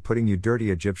them, "We are putting you dirty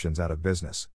Egyptians out of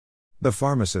business." The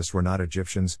pharmacists were not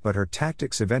Egyptians, but her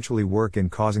tactics eventually work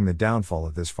in causing the downfall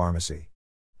of this pharmacy.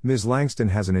 Ms. Langston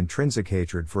has an intrinsic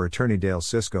hatred for Attorney Dale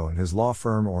Sisko and his law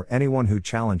firm or anyone who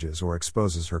challenges or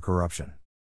exposes her corruption.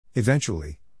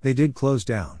 Eventually, they did close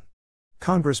down.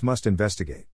 Congress must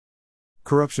investigate.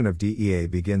 Corruption of DEA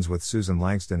begins with Susan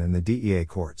Langston and the DEA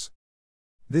courts.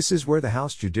 This is where the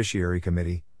House Judiciary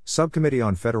Committee, Subcommittee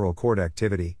on Federal Court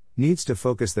Activity, needs to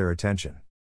focus their attention.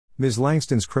 Ms.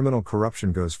 Langston's criminal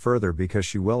corruption goes further because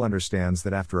she well understands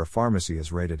that after a pharmacy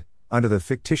is raided, under the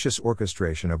fictitious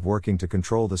orchestration of working to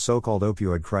control the so-called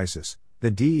opioid crisis,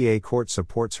 the DEA court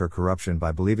supports her corruption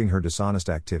by believing her dishonest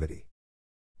activity.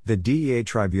 The DEA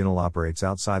tribunal operates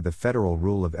outside the federal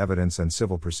rule of evidence and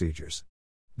civil procedures.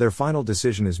 Their final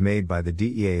decision is made by the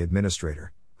DEA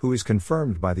administrator, who is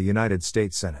confirmed by the United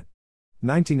States Senate.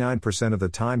 99% of the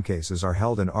time cases are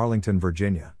held in Arlington,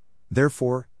 Virginia.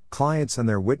 Therefore, clients and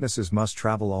their witnesses must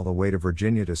travel all the way to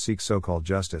Virginia to seek so-called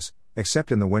justice,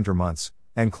 except in the winter months,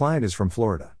 and client is from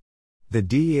Florida. The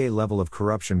DEA level of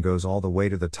corruption goes all the way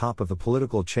to the top of the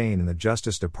political chain in the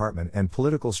Justice Department and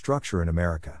political structure in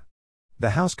America.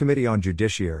 The House Committee on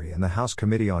Judiciary and the House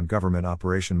Committee on Government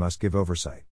Operation must give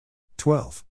oversight.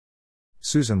 12.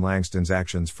 Susan Langston's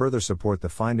actions further support the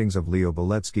findings of Leo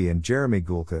Beletsky and Jeremy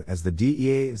Gulka as the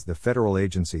DEA is the federal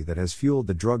agency that has fueled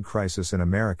the drug crisis in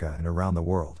America and around the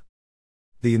world.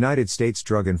 The United States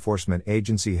Drug Enforcement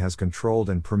Agency has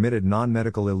controlled and permitted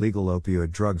non-medical illegal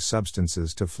opioid drug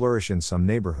substances to flourish in some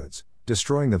neighborhoods,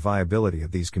 destroying the viability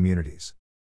of these communities.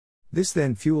 This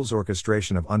then fuels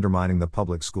orchestration of undermining the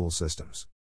public school systems.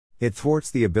 It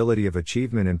thwarts the ability of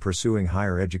achievement in pursuing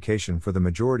higher education for the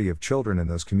majority of children in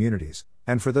those communities,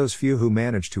 and for those few who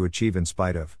manage to achieve in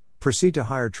spite of, proceed to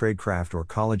higher tradecraft or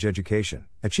college education,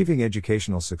 achieving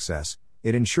educational success.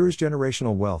 It ensures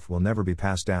generational wealth will never be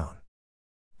passed down.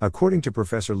 According to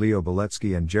Professor Leo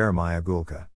Beletsky and Jeremiah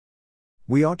Gulka,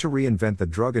 we ought to reinvent the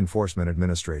Drug Enforcement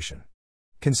Administration.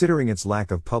 Considering its lack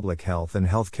of public health and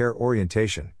healthcare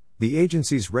orientation, the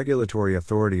agency's regulatory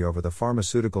authority over the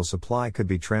pharmaceutical supply could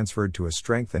be transferred to a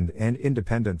strengthened and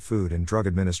independent Food and Drug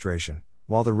Administration,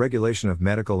 while the regulation of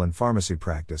medical and pharmacy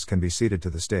practice can be ceded to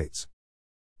the states.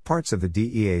 Parts of the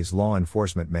DEA's law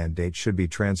enforcement mandate should be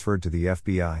transferred to the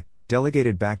FBI,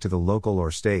 delegated back to the local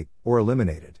or state, or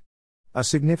eliminated. A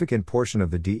significant portion of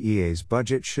the DEA's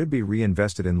budget should be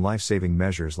reinvested in life-saving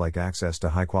measures like access to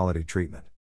high-quality treatment.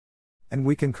 And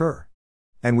we concur.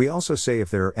 And we also say if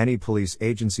there are any police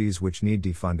agencies which need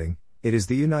defunding, it is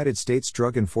the United States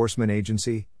Drug Enforcement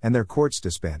Agency, and their courts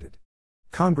disbanded.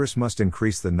 Congress must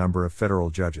increase the number of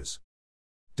federal judges.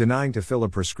 Denying to fill a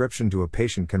prescription to a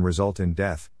patient can result in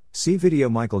death. See video.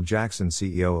 Michael Jackson,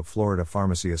 CEO of Florida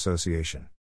Pharmacy Association.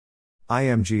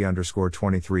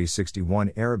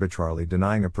 IMG_2361 Arbitrarily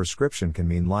denying a prescription can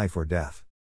mean life or death.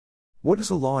 What does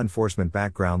a law enforcement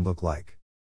background look like?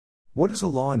 What does a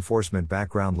law enforcement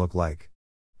background look like?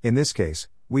 In this case,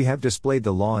 we have displayed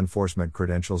the law enforcement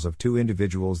credentials of two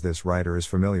individuals this writer is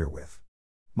familiar with.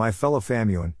 My fellow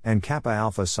Famuan and Kappa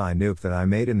Alpha Psi Nuke that I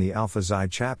made in the Alpha Xi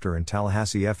chapter in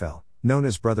Tallahassee FL, known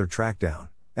as Brother Trackdown,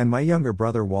 and my younger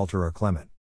brother Walter R. Clement.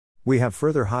 We have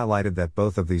further highlighted that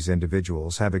both of these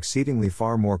individuals have exceedingly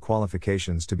far more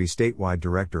qualifications to be statewide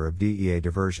director of DEA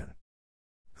diversion.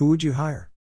 Who would you hire?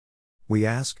 We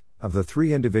ask, of the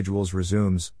three individuals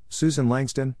resumes, Susan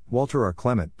Langston, Walter R.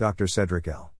 Clement, Dr. Cedric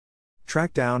L.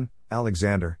 Trackdown,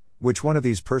 Alexander, which one of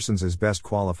these persons is best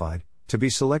qualified to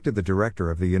be selected the director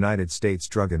of the United States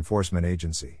Drug Enforcement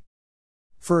Agency?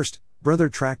 First, Brother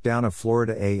Trackdown of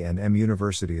Florida A&M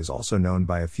University is also known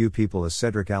by a few people as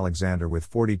Cedric Alexander with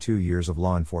 42 years of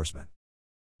law enforcement.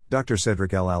 Dr.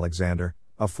 Cedric L. Alexander,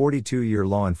 a 42-year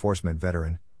law enforcement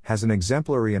veteran, has an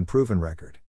exemplary and proven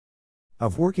record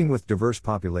of working with diverse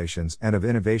populations and of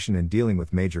innovation in dealing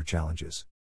with major challenges.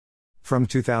 From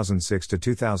 2006 to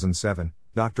 2007,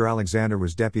 Dr. Alexander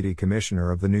was Deputy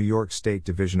Commissioner of the New York State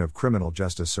Division of Criminal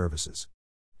Justice Services.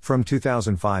 From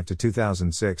 2005 to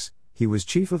 2006, he was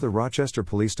Chief of the Rochester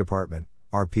Police Department,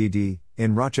 RPD,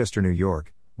 in Rochester, New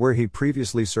York, where he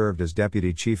previously served as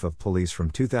Deputy Chief of Police from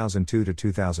 2002 to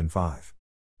 2005.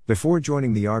 Before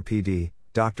joining the RPD,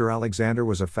 Dr. Alexander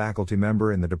was a faculty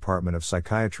member in the Department of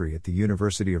Psychiatry at the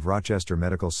University of Rochester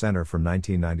Medical Center from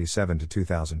 1997 to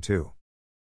 2002.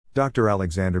 Dr.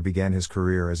 Alexander began his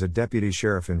career as a deputy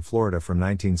sheriff in Florida from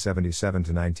 1977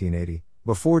 to 1980,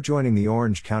 before joining the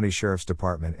Orange County Sheriff's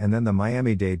Department and then the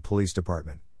Miami-Dade Police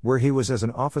Department, where he was as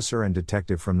an officer and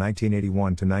detective from 1981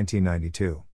 to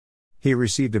 1992. He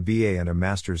received a BA and a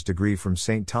master's degree from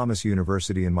St. Thomas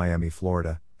University in Miami,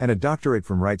 Florida, and a doctorate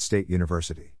from Wright State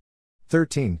University.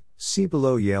 13. See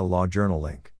below. Yale Law Journal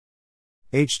link.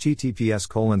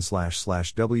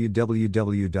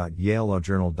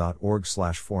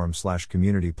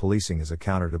 https://www.yalelawjournal.org/forum/community policing is a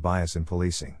counter to bias in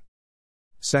policing.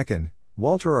 Second,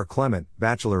 Walter R. Clement,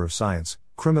 Bachelor of Science,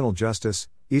 Criminal Justice,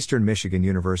 Eastern Michigan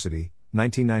University,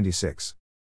 1996.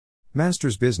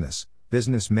 Master's Business,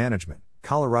 Business Management,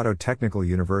 Colorado Technical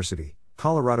University,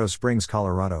 Colorado Springs,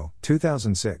 Colorado,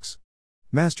 2006.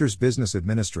 Master's Business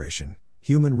Administration,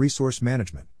 Human Resource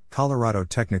Management, Colorado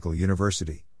Technical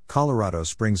University, Colorado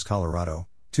Springs, Colorado,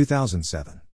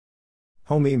 2007.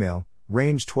 Home email,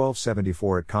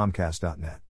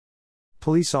 range1274@comcast.net.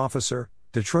 Police Officer,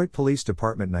 Detroit Police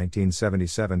Department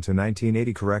 1977 to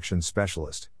 1980. Corrections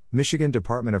Specialist, Michigan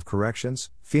Department of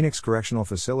Corrections, Phoenix Correctional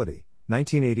Facility,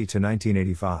 1980 to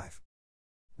 1985.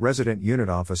 Resident Unit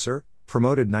Officer,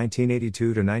 promoted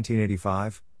 1982 to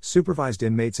 1985, supervised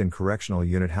inmates in correctional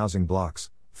unit housing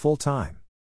blocks, full-time.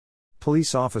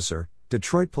 Police Officer,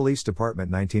 Detroit Police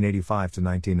Department 1985 to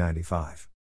 1995.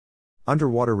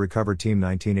 Underwater Recovery Team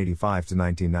 1985 to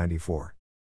 1994.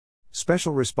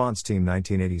 Special Response Team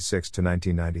 1986 to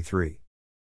 1993.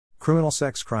 Criminal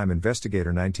Sex Crime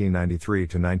Investigator 1993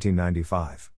 to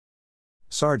 1995.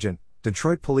 Sergeant,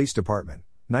 Detroit Police Department,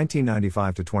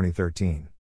 1995 to 2013.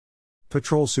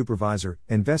 Patrol Supervisor,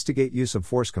 Investigate Use of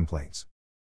Force Complaints.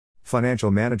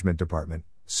 Financial Management Department,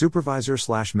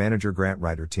 Supervisor/Manager Grant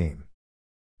Writer Team.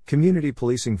 Community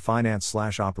Policing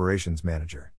Finance/Operations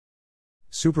Manager.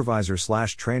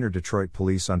 Supervisor/Trainer Detroit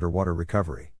Police Underwater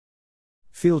Recovery.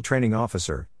 Field Training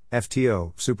Officer,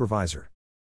 FTO, Supervisor.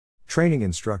 Training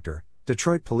Instructor,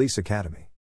 Detroit Police Academy.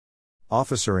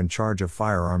 Officer in charge of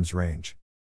Firearms Range.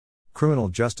 Criminal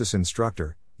Justice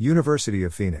Instructor, University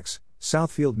of Phoenix,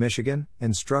 Southfield, Michigan,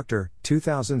 Instructor,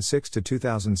 2006 to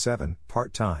 2007,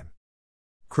 part-time.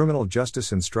 Criminal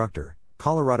Justice Instructor,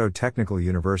 Colorado Technical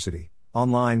University,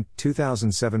 online,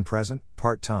 2007-present,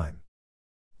 part-time.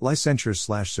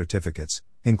 Licensures/certificates,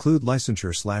 include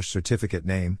licensure/certificate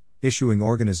name, issuing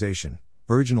organization,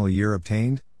 original year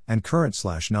obtained, and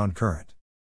current/non-current.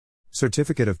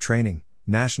 Certificate of Training,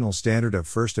 National Standard of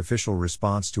First Official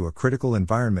Response to a Critical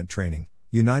Environment Training,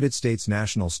 United States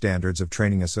National Standards of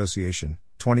Training Association,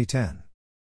 2010.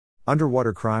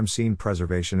 Underwater Crime Scene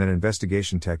Preservation and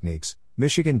Investigation Techniques,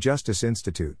 Michigan Justice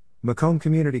Institute, Macomb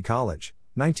Community College,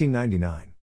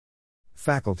 1999.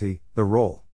 Faculty, the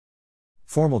role.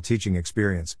 Formal teaching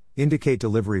experience, indicate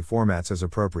delivery formats as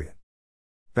appropriate.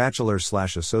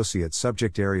 Bachelor/associate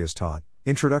subject areas taught,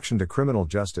 Introduction to Criminal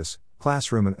Justice,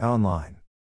 classroom and online.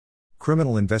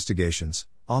 Criminal Investigations,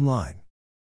 online.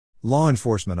 Law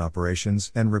Enforcement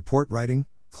Operations and Report Writing,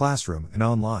 classroom and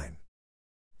online.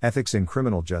 Ethics in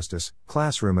Criminal Justice,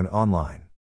 classroom and online.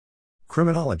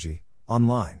 Criminology,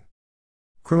 online.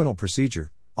 Criminal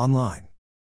Procedure, online.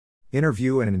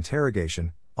 Interview and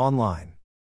Interrogation, online.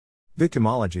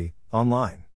 Victimology,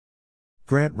 online.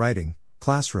 Grant Writing,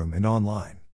 classroom and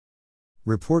online.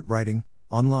 Report Writing,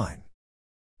 online.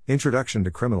 Introduction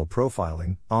to Criminal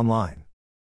Profiling, online.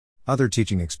 Other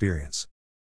teaching experience.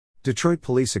 Detroit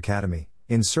Police Academy,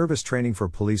 in-service training for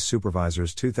police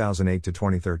supervisors 2008 to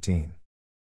 2013.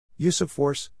 Use of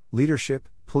force, leadership,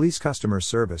 police customer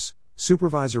service,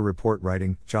 supervisor report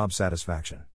writing, job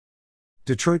satisfaction.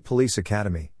 Detroit Police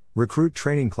Academy, recruit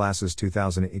training classes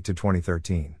 2008 to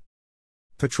 2013.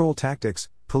 Patrol tactics,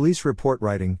 police report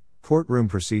writing, courtroom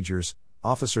procedures,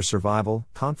 officer survival,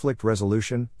 conflict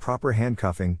resolution, proper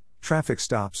handcuffing, traffic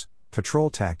stops, patrol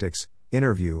tactics,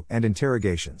 interview and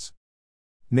interrogations.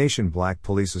 Nation Black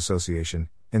Police Association,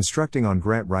 instructing on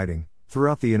grant writing,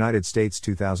 throughout the United States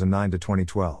 2009 to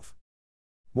 2012.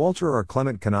 Walter R.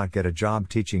 Clement cannot get a job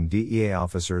teaching DEA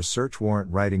officers search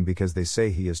warrant writing because they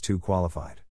say he is too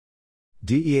qualified.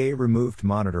 DEA removed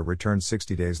monitor returned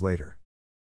 60 days later.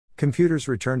 Computers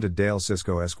returned to Dale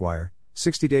Cisco Esquire,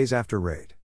 60 days after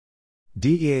raid.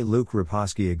 DEA Luke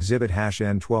Raposky Exhibit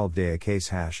 #N12 Dea Case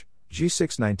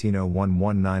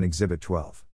G6-190119 Exhibit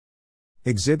 12.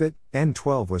 Exhibit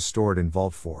N12 was stored in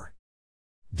Vault 4.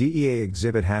 DEA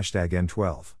Exhibit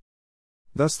 #N12.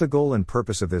 Thus the goal and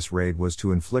purpose of this raid was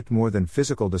to inflict more than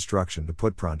physical destruction to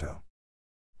put Pronto.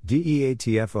 DEA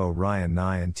TFO Ryan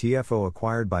Nye and TFO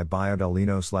acquired by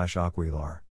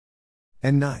Biodolino/Aquilar.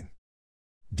 N9.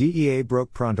 DEA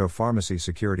broke Pronto Pharmacy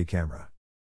security camera.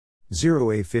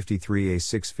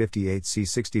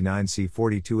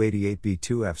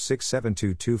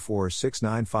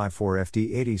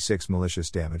 0A53A658C69C4288B2F672246954FD86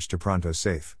 malicious damage to Pronto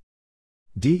safe.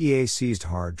 DEA seized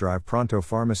hard drive Pronto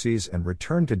Pharmacies and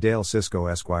returned to Dale Cisco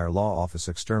Esquire Law Office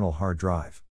external hard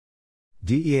drive.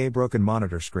 DEA broken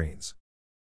monitor screens.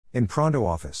 In Pronto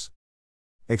office.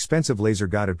 Expensive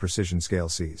laser-guided precision scale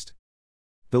seized.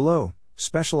 Below,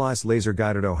 specialized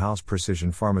laser-guided O-House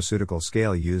precision pharmaceutical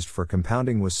scale used for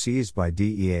compounding was seized by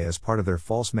DEA as part of their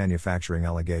false manufacturing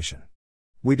allegation.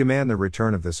 We demand the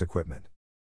return of this equipment.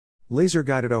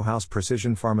 Laser-guided O-House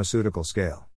precision pharmaceutical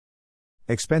scale.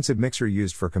 Expensive mixer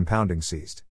used for compounding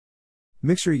seized.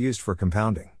 Mixer used for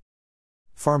compounding.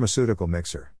 Pharmaceutical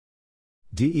mixer.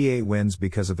 DEA wins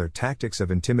because of their tactics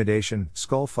of intimidation,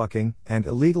 skull-fucking, and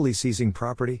illegally seizing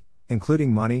property,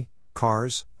 including money,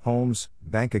 cars, homes,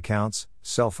 bank accounts,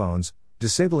 cell phones,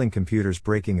 disabling computers,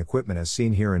 breaking equipment as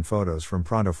seen here in photos from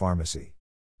Pronto Pharmacy.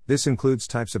 This includes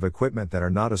types of equipment that are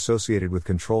not associated with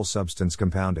controlled substance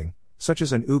compounding, such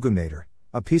as an ugunator,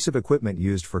 a piece of equipment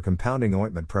used for compounding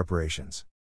ointment preparations.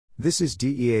 This is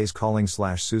DEA's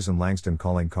calling/Susan Langston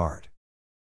calling card.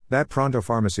 That Pronto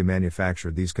Pharmacy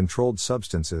manufactured these controlled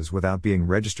substances without being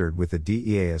registered with the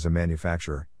DEA as a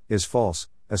manufacturer, is false,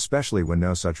 especially when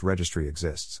no such registry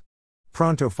exists.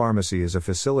 Pronto Pharmacy is a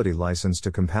facility licensed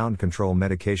to compound control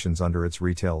medications under its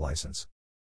retail license.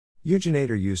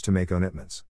 Ugunator used to make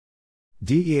ointments.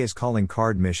 DEA's calling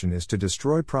card mission is to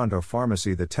destroy Pronto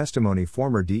Pharmacy. The testimony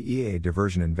former DEA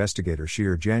diversion investigator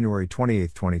Shear January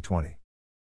 28, 2020.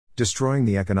 Destroying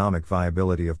the economic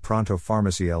viability of Pronto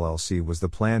Pharmacy LLC was the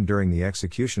plan during the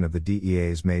execution of the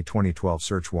DEA's May 2012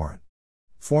 search warrant.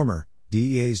 Former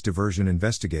DEA's diversion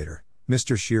investigator,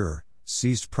 Mr. Shearer,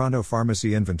 seized Pronto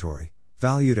Pharmacy inventory,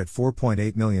 valued at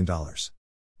 $4.8 million.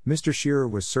 Mr. Shearer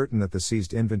was certain that the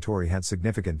seized inventory had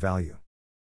significant value.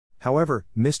 However,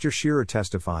 Mr. Shearer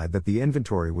testified that the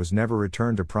inventory was never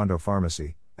returned to Pronto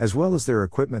Pharmacy, as well as their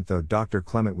equipment, though Dr.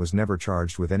 Clement was never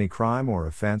charged with any crime or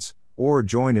offense, or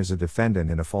joined as a defendant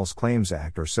in a False Claims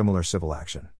Act or similar civil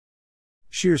action.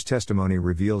 Scheer's testimony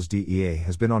reveals DEA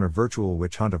has been on a virtual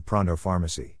witch hunt of Pronto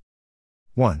Pharmacy.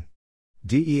 1.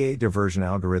 DEA diversion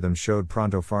algorithms showed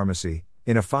Pronto Pharmacy,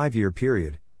 in a 5-year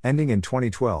period, ending in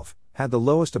 2012, had the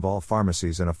lowest of all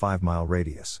pharmacies in a 5-mile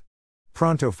radius.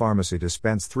 Pronto Pharmacy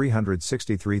dispensed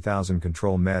 363,000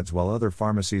 control meds, while other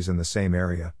pharmacies in the same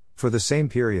area, for the same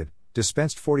period,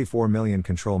 dispensed 44 million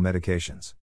control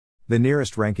medications. The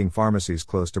nearest ranking pharmacies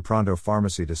close to Pronto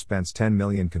Pharmacy dispensed 10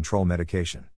 million control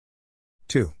medication.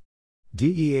 2.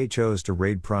 DEA chose to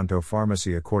raid Pronto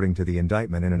Pharmacy according to the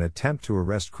indictment in an attempt to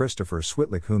arrest Christopher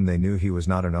Switlick, whom they knew he was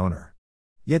not an owner.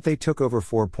 Yet they took over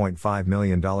 $4.5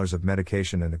 million of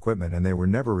medication and equipment, and they were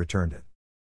never returned it.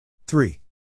 3.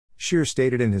 Scheer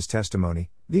stated in his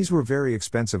testimony, these were very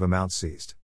expensive amounts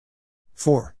seized.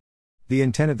 4. The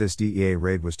intent of this DEA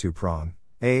raid was two-pronged: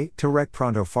 A. To wreck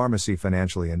Pronto Pharmacy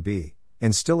financially, and B.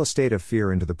 Instill a state of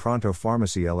fear into the Pronto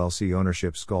Pharmacy LLC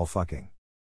ownership skull-fucking.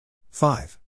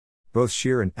 5. Both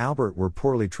Scheer and Albert were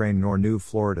poorly trained nor knew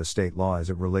Florida state law as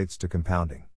it relates to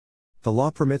compounding. The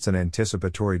law permits an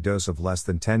anticipatory dose of less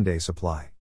than 10-day supply.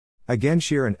 Again,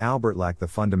 Scheer and Albert lack the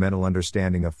fundamental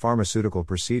understanding of pharmaceutical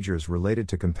procedures related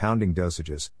to compounding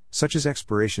dosages, such as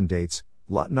expiration dates,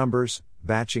 lot numbers,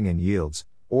 batching and yields,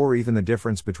 or even the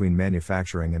difference between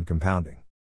manufacturing and compounding.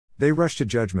 They rushed to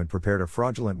judgment, prepared a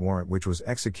fraudulent warrant which was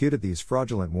executed. These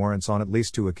fraudulent warrants on at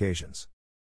least 2 occasions.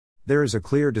 There is a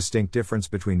clear, distinct difference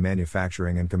between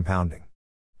manufacturing and compounding.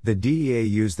 The DEA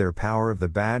used their power of the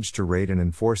badge to raid and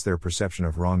enforce their perception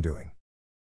of wrongdoing.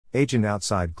 Agent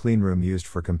outside cleanroom used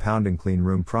for compounding.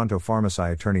 Cleanroom Pronto Pharmacy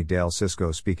attorney Dale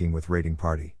Cisco speaking with raiding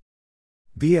party.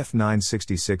 BF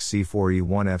 966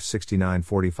 C4E1 F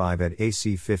 6945 at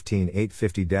AC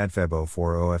 15850 DADFEB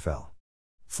 040 FL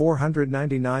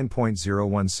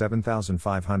 499.01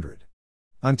 7500.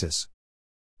 UNTIS.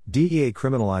 DEA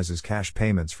criminalizes cash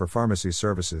payments for pharmacy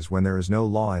services when there is no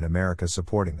law in America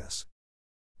supporting this.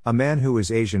 A man who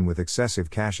is Asian with excessive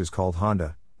cash is called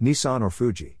Honda, Nissan or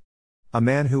Fuji. A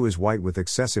man who is white with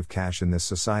excessive cash in this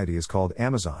society is called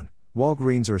Amazon,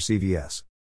 Walgreens or CVS.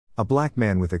 A black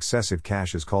man with excessive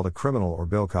cash is called a criminal or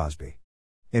Bill Cosby.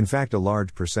 In fact, a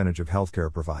large percentage of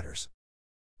healthcare providers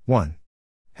 1.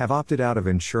 Have opted out of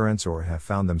insurance or have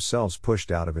found themselves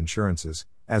pushed out of insurances,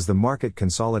 as the market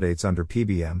consolidates under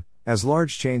PBM, as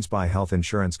large chains buy health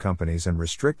insurance companies and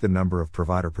restrict the number of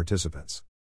provider participants.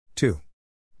 2.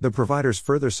 The providers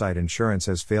further cite insurance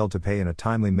has failed to pay in a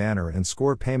timely manner and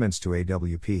score payments to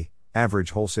AWP,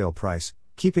 average wholesale price,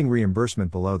 keeping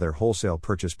reimbursement below their wholesale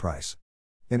purchase price.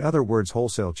 In other words,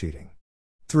 wholesale cheating.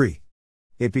 3.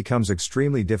 It becomes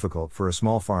extremely difficult for a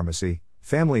small pharmacy,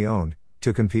 family-owned,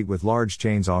 to compete with large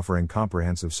chains offering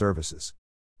comprehensive services.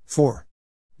 4.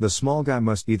 The small guy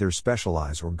must either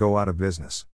specialize or go out of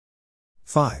business.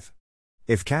 5.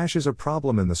 If cash is a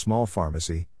problem in the small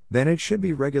pharmacy, then it should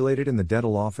be regulated in the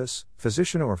dental office,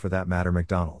 physician, or for that matter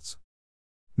McDonald's.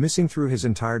 Missing through his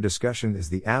entire discussion is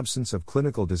the absence of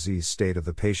clinical disease state of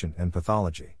the patient and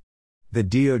pathology. The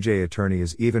DOJ attorney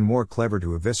is even more clever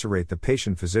to eviscerate the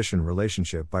patient-physician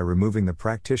relationship by removing the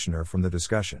practitioner from the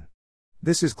discussion.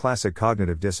 This is classic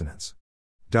cognitive dissonance.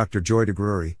 Dr. Joy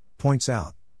DeGruy points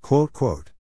out,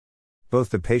 quote, both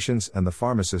the patients and the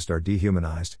pharmacist are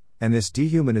dehumanized, and this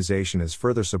dehumanization is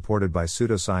further supported by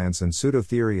pseudoscience and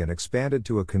pseudo-theory and expanded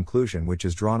to a conclusion which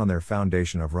is drawn on their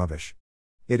foundation of rubbish.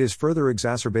 It is further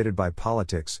exacerbated by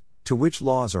politics, to which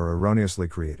laws are erroneously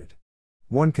created.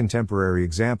 One contemporary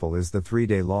example is the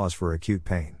 3-day laws for acute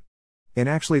pain. In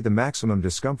actually the maximum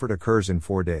discomfort occurs in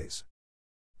 4 days.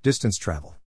 Distance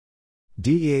travel.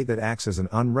 DEA that acts as an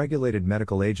unregulated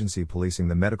medical agency policing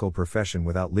the medical profession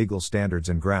without legal standards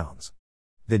and grounds.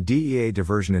 The DEA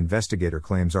diversion investigator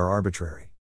claims are arbitrary.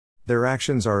 Their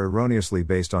actions are erroneously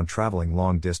based on traveling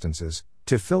long distances.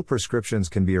 To fill prescriptions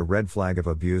can be a red flag of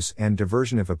abuse and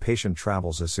diversion if a patient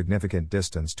travels a significant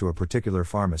distance to a particular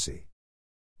pharmacy.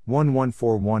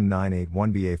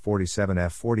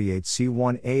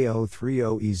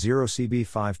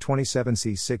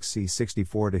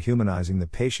 114198-1BA47F48C1A030E0CB527C6C64 Dehumanizing the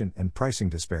patient and pricing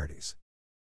disparities.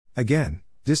 Again,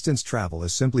 distance travel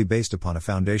is simply based upon a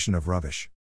foundation of rubbish.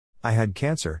 I had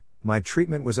cancer, my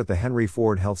treatment was at the Henry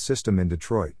Ford Health System in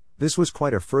Detroit. This was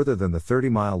quite a further than the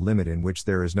 30-mile limit in which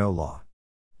there is no law.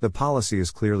 The policy is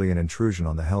clearly an intrusion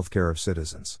on the healthcare of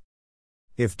citizens.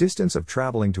 If distance of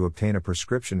traveling to obtain a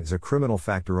prescription is a criminal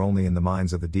factor only in the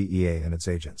minds of the DEA and its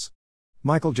agents.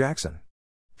 Michael Jackson.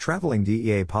 Traveling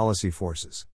DEA policy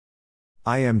forces.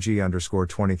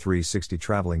 IMG_2360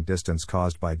 Traveling distance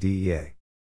caused by DEA.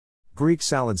 Greek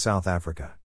salad South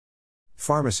Africa.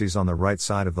 Pharmacies on the right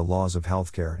side of the laws of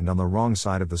healthcare and on the wrong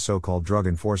side of the so-called Drug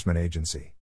Enforcement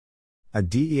Agency. A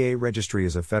DEA registry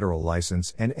is a federal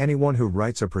license, and anyone who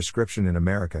writes a prescription in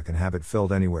America can have it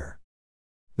filled anywhere.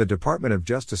 The Department of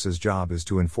Justice's job is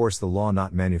to enforce the law,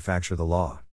 not manufacture the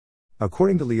law.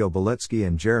 According to Leo Beletsky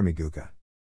and Jeremy Guka,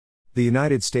 the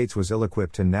United States was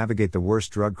ill-equipped to navigate the worst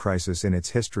drug crisis in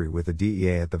its history, with the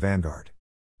DEA at the vanguard.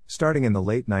 Starting in the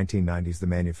late 1990s, the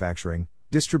manufacturing,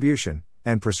 distribution,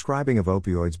 and prescribing of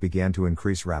opioids began to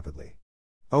increase rapidly.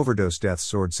 Overdose deaths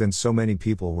soared since so many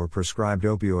people were prescribed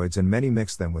opioids and many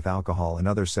mixed them with alcohol and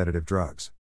other sedative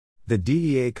drugs. The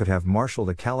DEA could have marshaled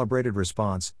a calibrated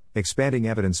response, expanding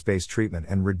evidence-based treatment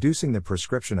and reducing the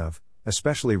prescription of,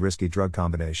 especially risky drug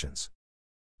combinations.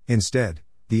 Instead,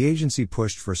 the agency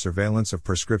pushed for surveillance of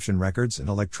prescription records and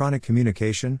electronic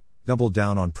communication, doubled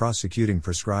down on prosecuting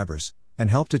prescribers, and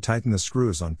helped to tighten the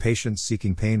screws on patients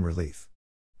seeking pain relief.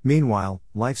 Meanwhile,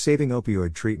 life-saving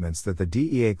opioid treatments that the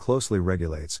DEA closely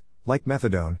regulates, like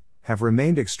methadone, have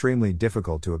remained extremely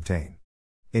difficult to obtain.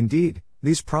 Indeed,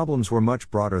 these problems were much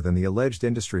broader than the alleged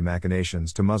industry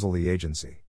machinations to muzzle the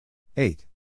agency. 8.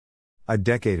 A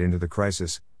decade into the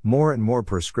crisis, more and more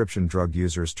prescription drug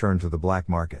users turned to the black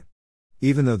market.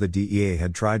 Even though the DEA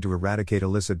had tried to eradicate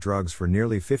illicit drugs for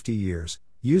nearly 50 years,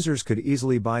 users could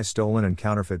easily buy stolen and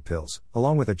counterfeit pills,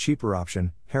 along with a cheaper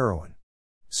option, heroin.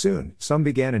 Soon, some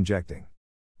began injecting.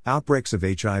 Outbreaks of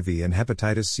HIV and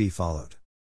hepatitis C followed.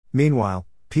 Meanwhile,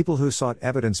 people who sought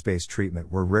evidence-based treatment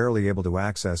were rarely able to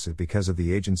access it because of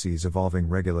the agency's evolving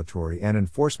regulatory and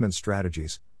enforcement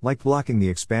strategies, like blocking the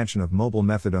expansion of mobile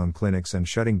methadone clinics and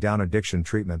shutting down addiction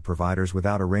treatment providers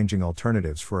without arranging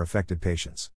alternatives for affected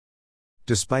patients.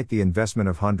 Despite the investment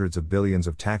of hundreds of billions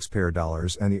of taxpayer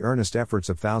dollars and the earnest efforts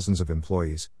of thousands of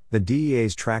employees, the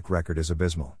DEA's track record is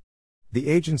abysmal. The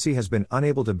agency has been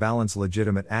unable to balance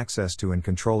legitimate access to and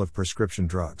control of prescription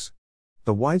drugs.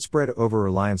 The widespread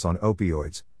over-reliance on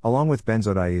opioids, along with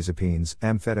benzodiazepines,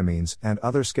 amphetamines, and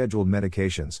other scheduled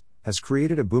medications, has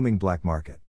created a booming black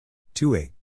market.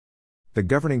 2.8. The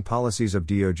governing policies of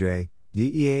DOJ,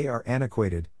 DEA are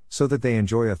antiquated, so that they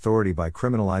enjoy authority by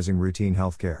criminalizing routine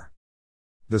health care.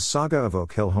 The saga of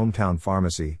Oak Hill Hometown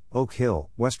Pharmacy, Oak Hill,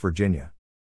 West Virginia.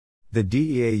 The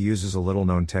DEA uses a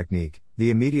little-known technique,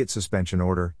 the immediate suspension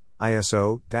order,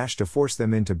 ISO, to force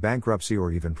them into bankruptcy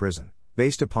or even prison,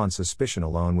 based upon suspicion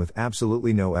alone with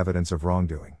absolutely no evidence of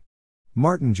wrongdoing.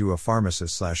 Martin Jew, a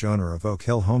pharmacist/owner of Oak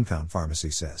Hill Hometown Pharmacy,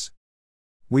 says,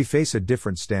 "We face a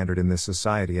different standard in this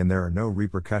society and there are no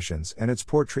repercussions, and it's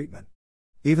poor treatment.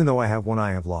 Even though I have one,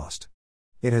 I have lost.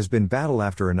 It has been battle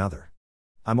after another.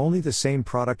 I'm only the same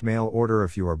product, mail order.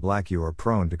 If you are black, you are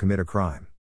prone to commit a crime.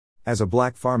 As a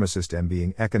black pharmacist, I'm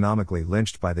being economically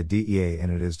lynched by the DEA,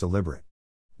 and it is deliberate.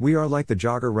 We are like the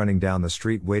jogger running down the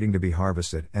street waiting to be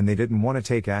harvested, and they didn't want to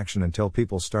take action until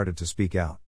people started to speak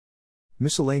out."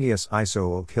 Miscellaneous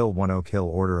ISO Oak Hill 1 Oak Hill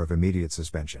Order of Immediate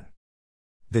Suspension.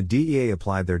 The DEA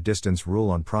applied their distance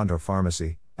rule on Pronto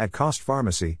Pharmacy, At Cost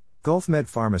Pharmacy, Gulf Med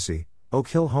Pharmacy, Oak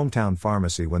Hill Hometown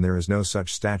Pharmacy when there is no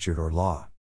such statute or law.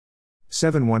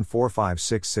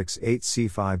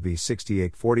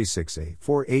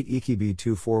 71456688C5B6846A48 EKB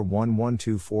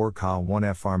 241124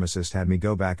 Ka1F Pharmacist had me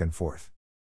go back and forth.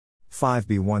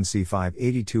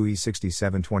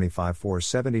 5B1C582E6725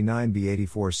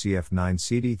 479B84 CF9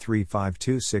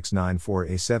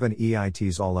 CD352694A7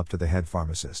 EITs all up to the head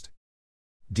pharmacist.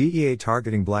 DEA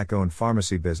targeting black-owned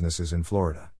pharmacy businesses in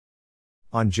Florida.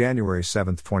 On January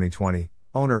 7, 2020,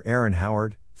 owner Aaron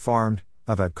Howard, farmed,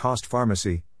 of At Cost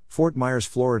Pharmacy, Fort Myers,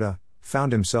 Florida,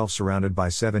 found himself surrounded by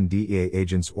 7 DEA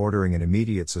agents ordering an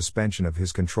immediate suspension of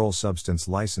his controlled substance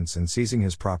license and seizing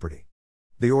his property.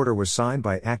 The order was signed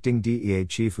by acting DEA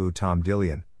Chief Tom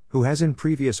Dillion, who has in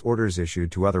previous orders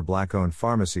issued to other black-owned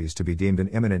pharmacies to be deemed an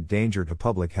imminent danger to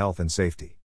public health and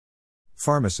safety.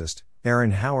 Pharmacist,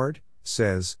 Aaron Howard,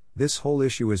 says, "This whole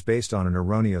issue is based on an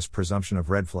erroneous presumption of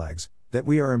red flags, that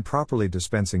we are improperly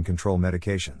dispensing control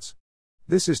medications.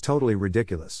 This is totally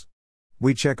ridiculous.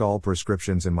 We check all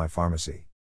prescriptions in my pharmacy.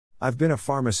 I've been a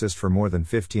pharmacist for more than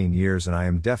 15 years and I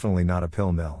am definitely not a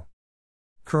pill mill."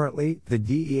 Currently, the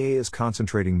DEA is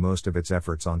concentrating most of its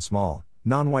efforts on small,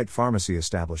 non-white pharmacy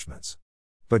establishments.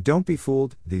 But don't be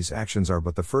fooled, these actions are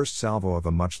but the first salvo of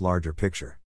a much larger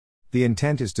picture. The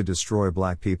intent is to destroy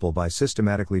black people by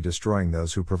systematically destroying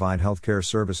those who provide healthcare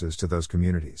services to those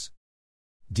communities.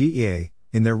 DEA,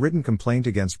 in their written complaint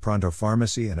against Pronto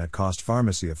Pharmacy and At Cost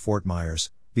Pharmacy of Fort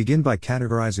Myers, begin by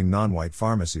categorizing non-white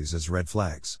pharmacies as red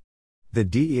flags. The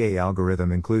DEA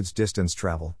algorithm includes distance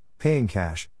travel, paying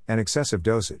cash, and excessive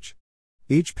dosage.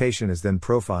 Each patient is then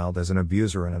profiled as an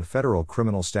abuser and a federal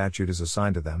criminal statute is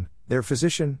assigned to them, their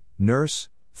physician, nurse,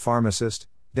 pharmacist,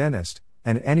 dentist,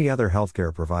 and any other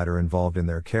healthcare provider involved in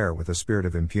their care with a spirit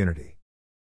of impunity.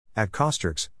 At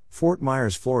Costerx, Fort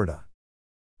Myers, Florida.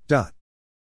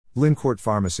 Lincourt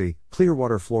Pharmacy,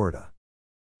 Clearwater, Florida.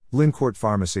 Lincourt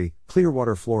Pharmacy,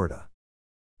 Clearwater, Florida.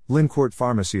 Lincourt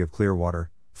Pharmacy of Clearwater,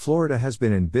 Florida has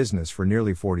been in business for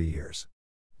nearly 40 years.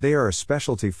 They are a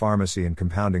specialty pharmacy in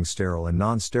compounding sterile and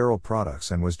non-sterile products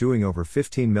and was doing over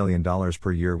 $15 million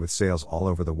per year with sales all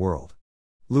over the world.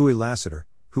 Louis Lassiter,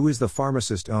 who is the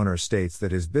pharmacist owner, states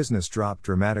that his business dropped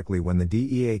dramatically when the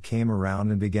DEA came around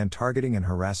and began targeting and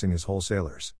harassing his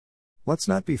wholesalers. Let's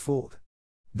not be fooled.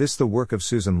 This the work of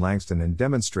Susan Langston and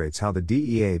demonstrates how the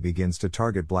DEA begins to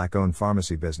target black-owned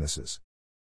pharmacy businesses.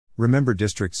 Remember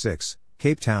District 6,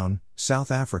 Cape Town,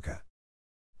 South Africa.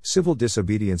 Civil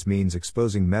disobedience means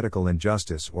exposing medical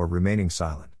injustice or remaining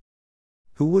silent.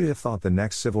 Who would have thought the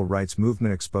next civil rights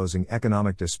movement exposing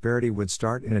economic disparity would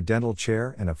start in a dental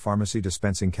chair and a pharmacy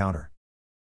dispensing counter?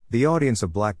 The audience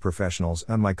of black professionals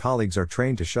and my colleagues are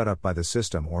trained to shut up by the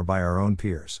system or by our own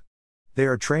peers. They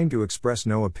are trained to express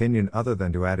no opinion other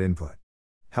than to add input.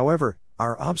 However,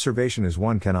 our observation is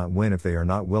one cannot win if they are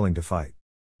not willing to fight.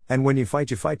 And when you fight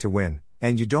to win,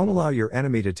 and you don't allow your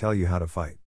enemy to tell you how to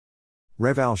fight.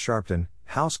 Rev. Al Sharpton,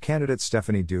 House Candidate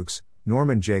Stephanie Dukes,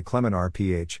 Norman J. Clement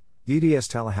RPH, DDS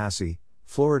Tallahassee,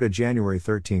 Florida, January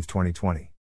 13,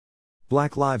 2020.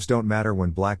 Black lives don't matter when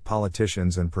black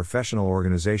politicians and professional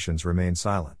organizations remain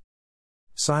silent.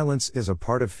 Silence is a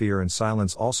part of fear, and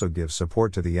silence also gives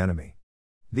support to the enemy.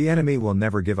 The enemy will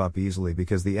never give up easily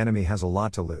because the enemy has a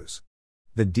lot to lose.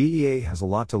 The DEA has a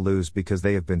lot to lose because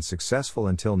they have been successful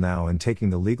until now in taking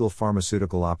the legal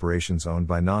pharmaceutical operations owned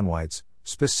by non-whites,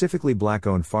 specifically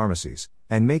black-owned pharmacies,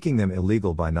 and making them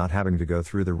illegal by not having to go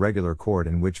through the regular court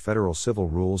in which federal civil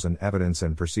rules and evidence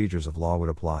and procedures of law would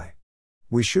apply.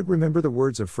 We should remember the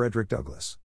words of Frederick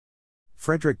Douglass.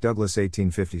 Frederick Douglass,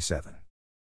 1857.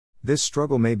 This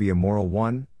struggle may be a moral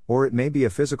one, or it may be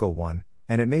a physical one,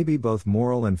 and it may be both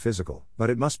moral and physical, but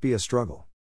it must be a struggle.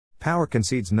 Power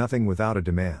concedes nothing without a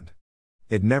demand.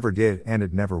 It never did and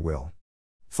it never will.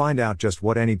 Find out just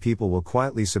what any people will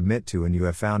quietly submit to, and you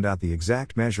have found out the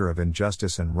exact measure of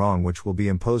injustice and wrong which will be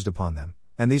imposed upon them,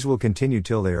 and these will continue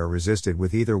till they are resisted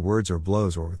with either words or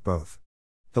blows or with both.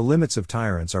 The limits of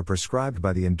tyrants are prescribed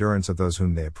by the endurance of those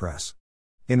whom they oppress.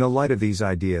 In the light of these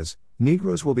ideas,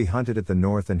 Negroes will be hunted at the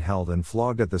north and held and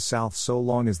flogged at the south so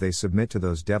long as they submit to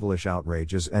those devilish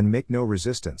outrages and make no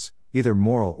resistance, either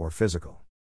moral or physical.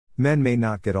 Men may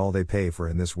not get all they pay for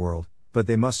in this world, but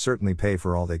they must certainly pay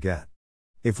for all they get.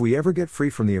 If we ever get free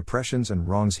from the oppressions and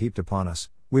wrongs heaped upon us,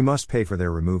 we must pay for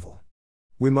their removal.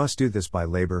 We must do this by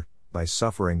labor, by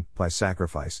suffering, by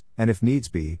sacrifice, and if needs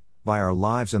be, by our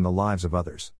lives and the lives of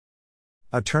others.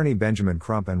 Attorney Benjamin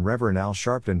Crump and Reverend Al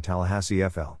Sharpton, Tallahassee,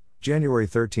 FL, January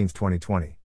 13,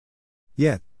 2020.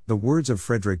 Yet, the words of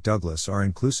Frederick Douglass are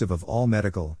inclusive of all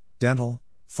medical, dental,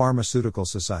 pharmaceutical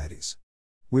societies.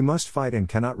 We must fight and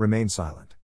cannot remain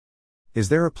silent. Is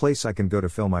there a place I can go to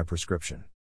fill my prescription?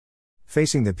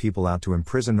 Facing the people out to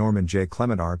imprison Norman J.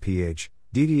 Clement RPH,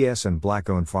 DDS and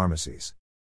black-owned pharmacies.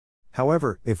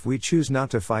 However, if we choose not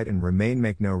to fight and remain,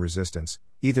 make no resistance,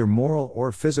 either moral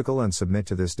or physical, and submit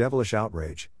to this devilish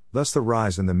outrage, thus the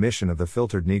rise and the mission of the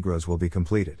filtered Negroes will be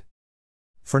completed.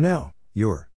 For now,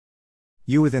 you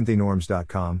within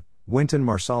thenorms.com, Wynton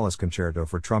Marsalis Concerto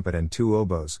for Trumpet and Two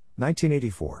Oboes,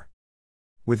 1984.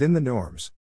 Within the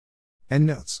Norms.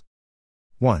 Endnotes.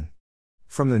 1.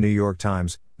 From the New York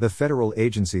Times, the federal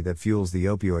agency that fuels the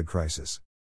opioid crisis.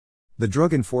 The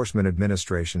Drug Enforcement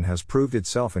Administration has proved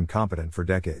itself incompetent for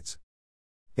decades.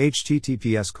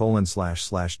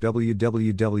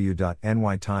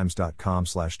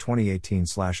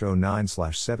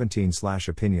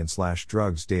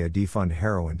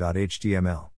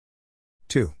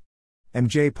 2.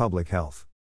 MJ Public Health.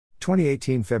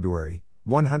 2018 February,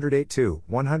 108-2,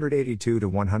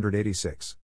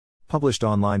 182-186. Published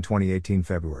online 2018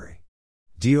 February.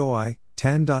 DOI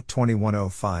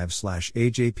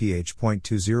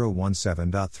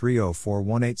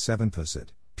 10.2105/AJPH.2017.304187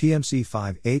 PMC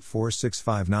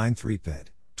 5846593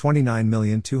 PED,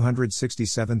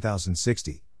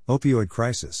 29,267,060, Opioid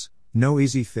Crisis, No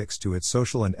Easy Fix to Its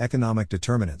Social and Economic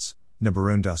Determinants,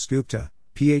 Nabarun Dasgupta,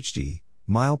 Ph.D.,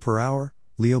 Mile per Hour,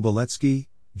 Leo Beletsky,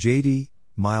 J.D.,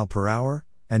 Mile per Hour,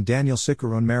 and Daniel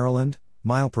Ciccarone, Maryland,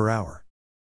 Mile per Hour.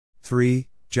 3.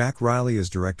 Jack Riley is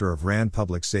Director of RAND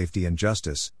Public Safety and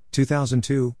Justice,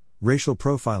 2002, Racial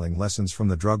Profiling Lessons from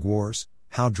the Drug Wars,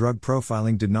 How Drug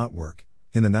Profiling Did Not Work.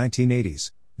 In the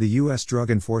 1980s, the U.S.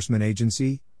 Drug Enforcement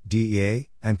Agency, DEA,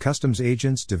 and customs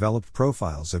agents developed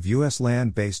profiles of U.S.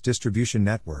 land-based distribution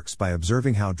networks by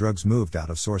observing how drugs moved out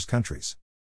of source countries.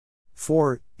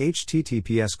 4.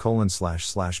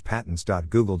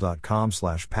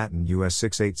 https://patents.google.com/patent US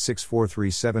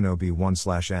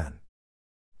 6864370B1/N.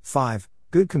 5.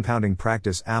 Good compounding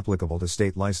practice applicable to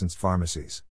state licensed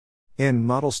pharmacies. In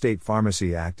Model State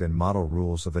Pharmacy Act and Model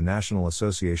Rules of the National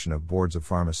Association of Boards of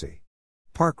Pharmacy.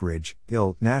 Park Ridge,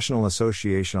 IL, National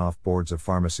Association of Boards of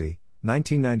Pharmacy,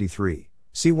 1993,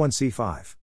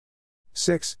 C1C5.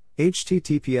 6.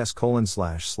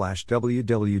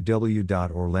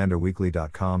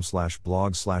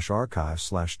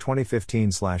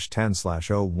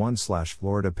 https://www.orlandowweekly.com/blog/archive/2015/10/01/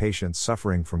 Florida patients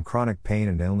suffering from chronic pain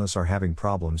and illness are having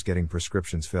problems getting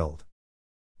prescriptions filled.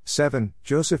 7.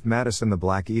 Joseph Madison The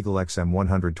Black Eagle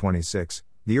XM126,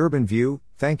 The Urban View,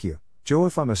 thank you, Joe.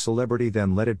 If I'm a celebrity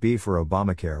then let it be for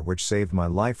Obamacare, which saved my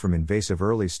life from invasive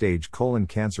early stage colon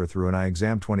cancer through an eye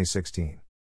exam 2016.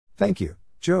 Thank you,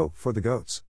 Joe, for the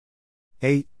goats.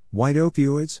 8. White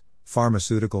Opioids,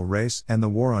 Pharmaceutical Race and the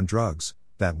War on Drugs,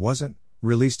 That Wasn't,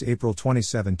 released April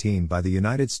 2017 by the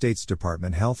United States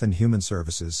Department of Health and Human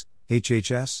Services,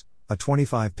 HHS, a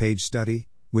 25-page study,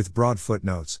 with broad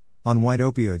footnotes, on white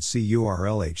opioids. See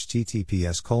URL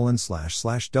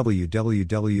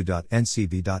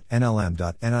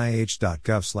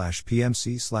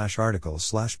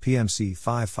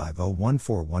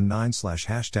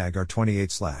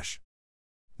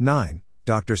 9.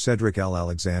 Dr. Cedric L.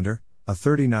 Alexander, a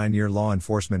 39-year law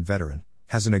enforcement veteran,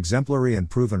 has an exemplary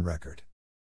and proven record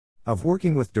of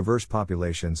working with diverse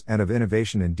populations and of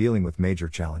innovation in dealing with major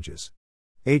challenges.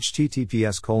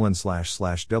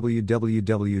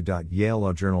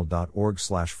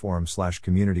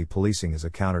 https://www.yalelawjournal.org/forum/community policing as a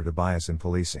counter to bias in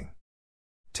policing.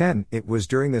 10. It was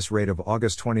during this raid of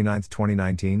August 29,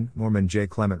 2019, Norman J.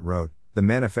 Clement wrote, The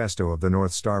Manifesto of the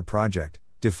North Star Project,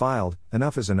 Defiled,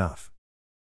 Enough is Enough.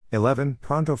 11.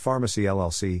 Pronto Pharmacy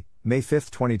LLC, May 5,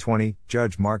 2020,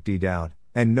 Judge Mark D. Dowd,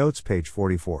 and notes page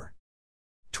 44.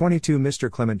 22.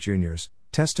 Mr. Clement Jr.'s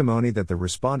testimony that the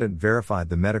respondent verified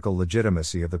the medical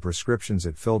legitimacy of the prescriptions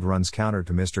it filled runs counter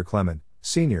to Mr. Clement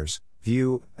Sr.'s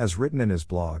view, as written in his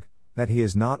blog, that he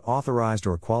is not authorized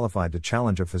or qualified to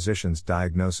challenge a physician's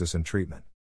diagnosis and treatment.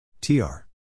 Tr.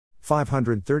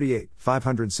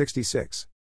 538-566.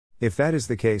 If that is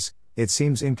the case, it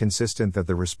seems inconsistent that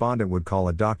the respondent would call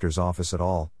a doctor's office at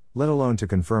all, let alone to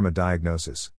confirm a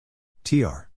diagnosis.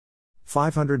 Tr.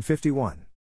 551.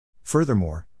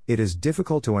 Furthermore, it is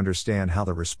difficult to understand how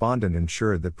the respondent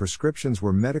ensured that prescriptions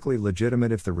were medically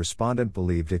legitimate if the respondent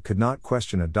believed it could not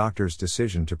question a doctor's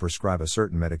decision to prescribe a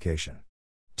certain medication.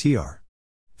 Tr.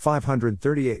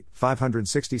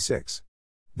 538-566.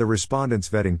 The respondent's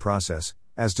vetting process,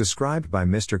 as described by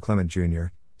Mr. Clement Jr.,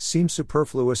 seems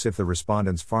superfluous if the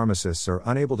respondent's pharmacists are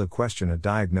unable to question a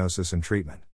diagnosis and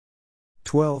treatment.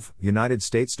 12. United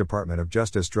States Department of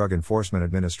Justice Drug Enforcement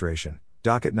Administration,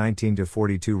 Docket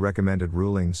 19-42 Recommended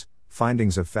Rulings,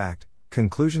 Findings of Fact,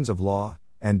 Conclusions of Law,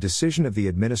 and Decision of the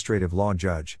Administrative Law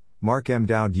Judge, Mark M.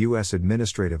 Dowd U.S.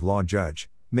 Administrative Law Judge,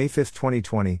 May 5,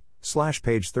 2020,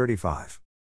 page 35.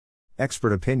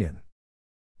 Expert Opinion.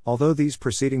 Although these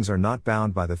proceedings are not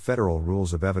bound by the federal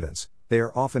rules of evidence, they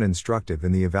are often instructive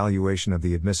in the evaluation of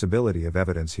the admissibility of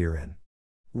evidence herein.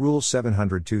 Rule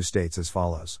 702 states as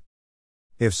follows.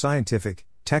 If scientific,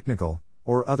 technical,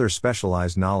 or other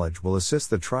specialized knowledge will assist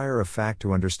the trier of fact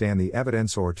to understand the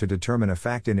evidence or to determine a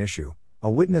fact in issue, a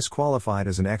witness qualified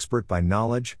as an expert by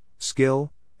knowledge,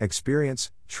 skill,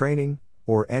 experience, training,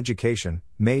 or education,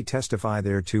 may testify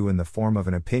thereto in the form of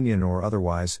an opinion or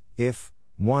otherwise, if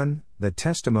 1. The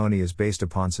testimony is based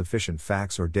upon sufficient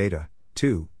facts or data,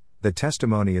 2. The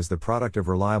testimony is the product of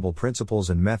reliable principles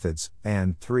and methods,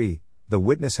 and 3. The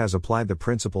witness has applied the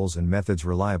principles and methods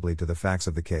reliably to the facts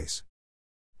of the case.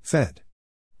 Fed.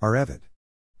 Arvid.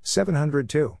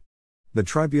 702. The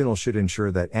tribunal should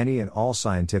ensure that any and all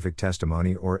scientific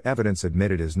testimony or evidence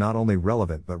admitted is not only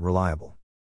relevant but reliable.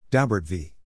 Daubert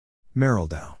v. Merrill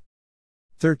Dow.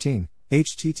 13.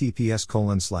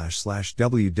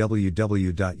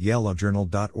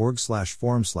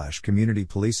 https://www.yalelawjournal.org/forum/community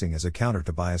policing as a counter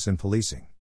to bias in policing.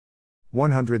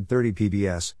 130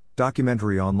 PBS,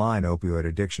 documentary online opioid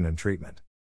addiction and treatment.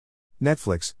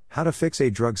 Netflix, How to Fix a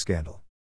Drug Scandal.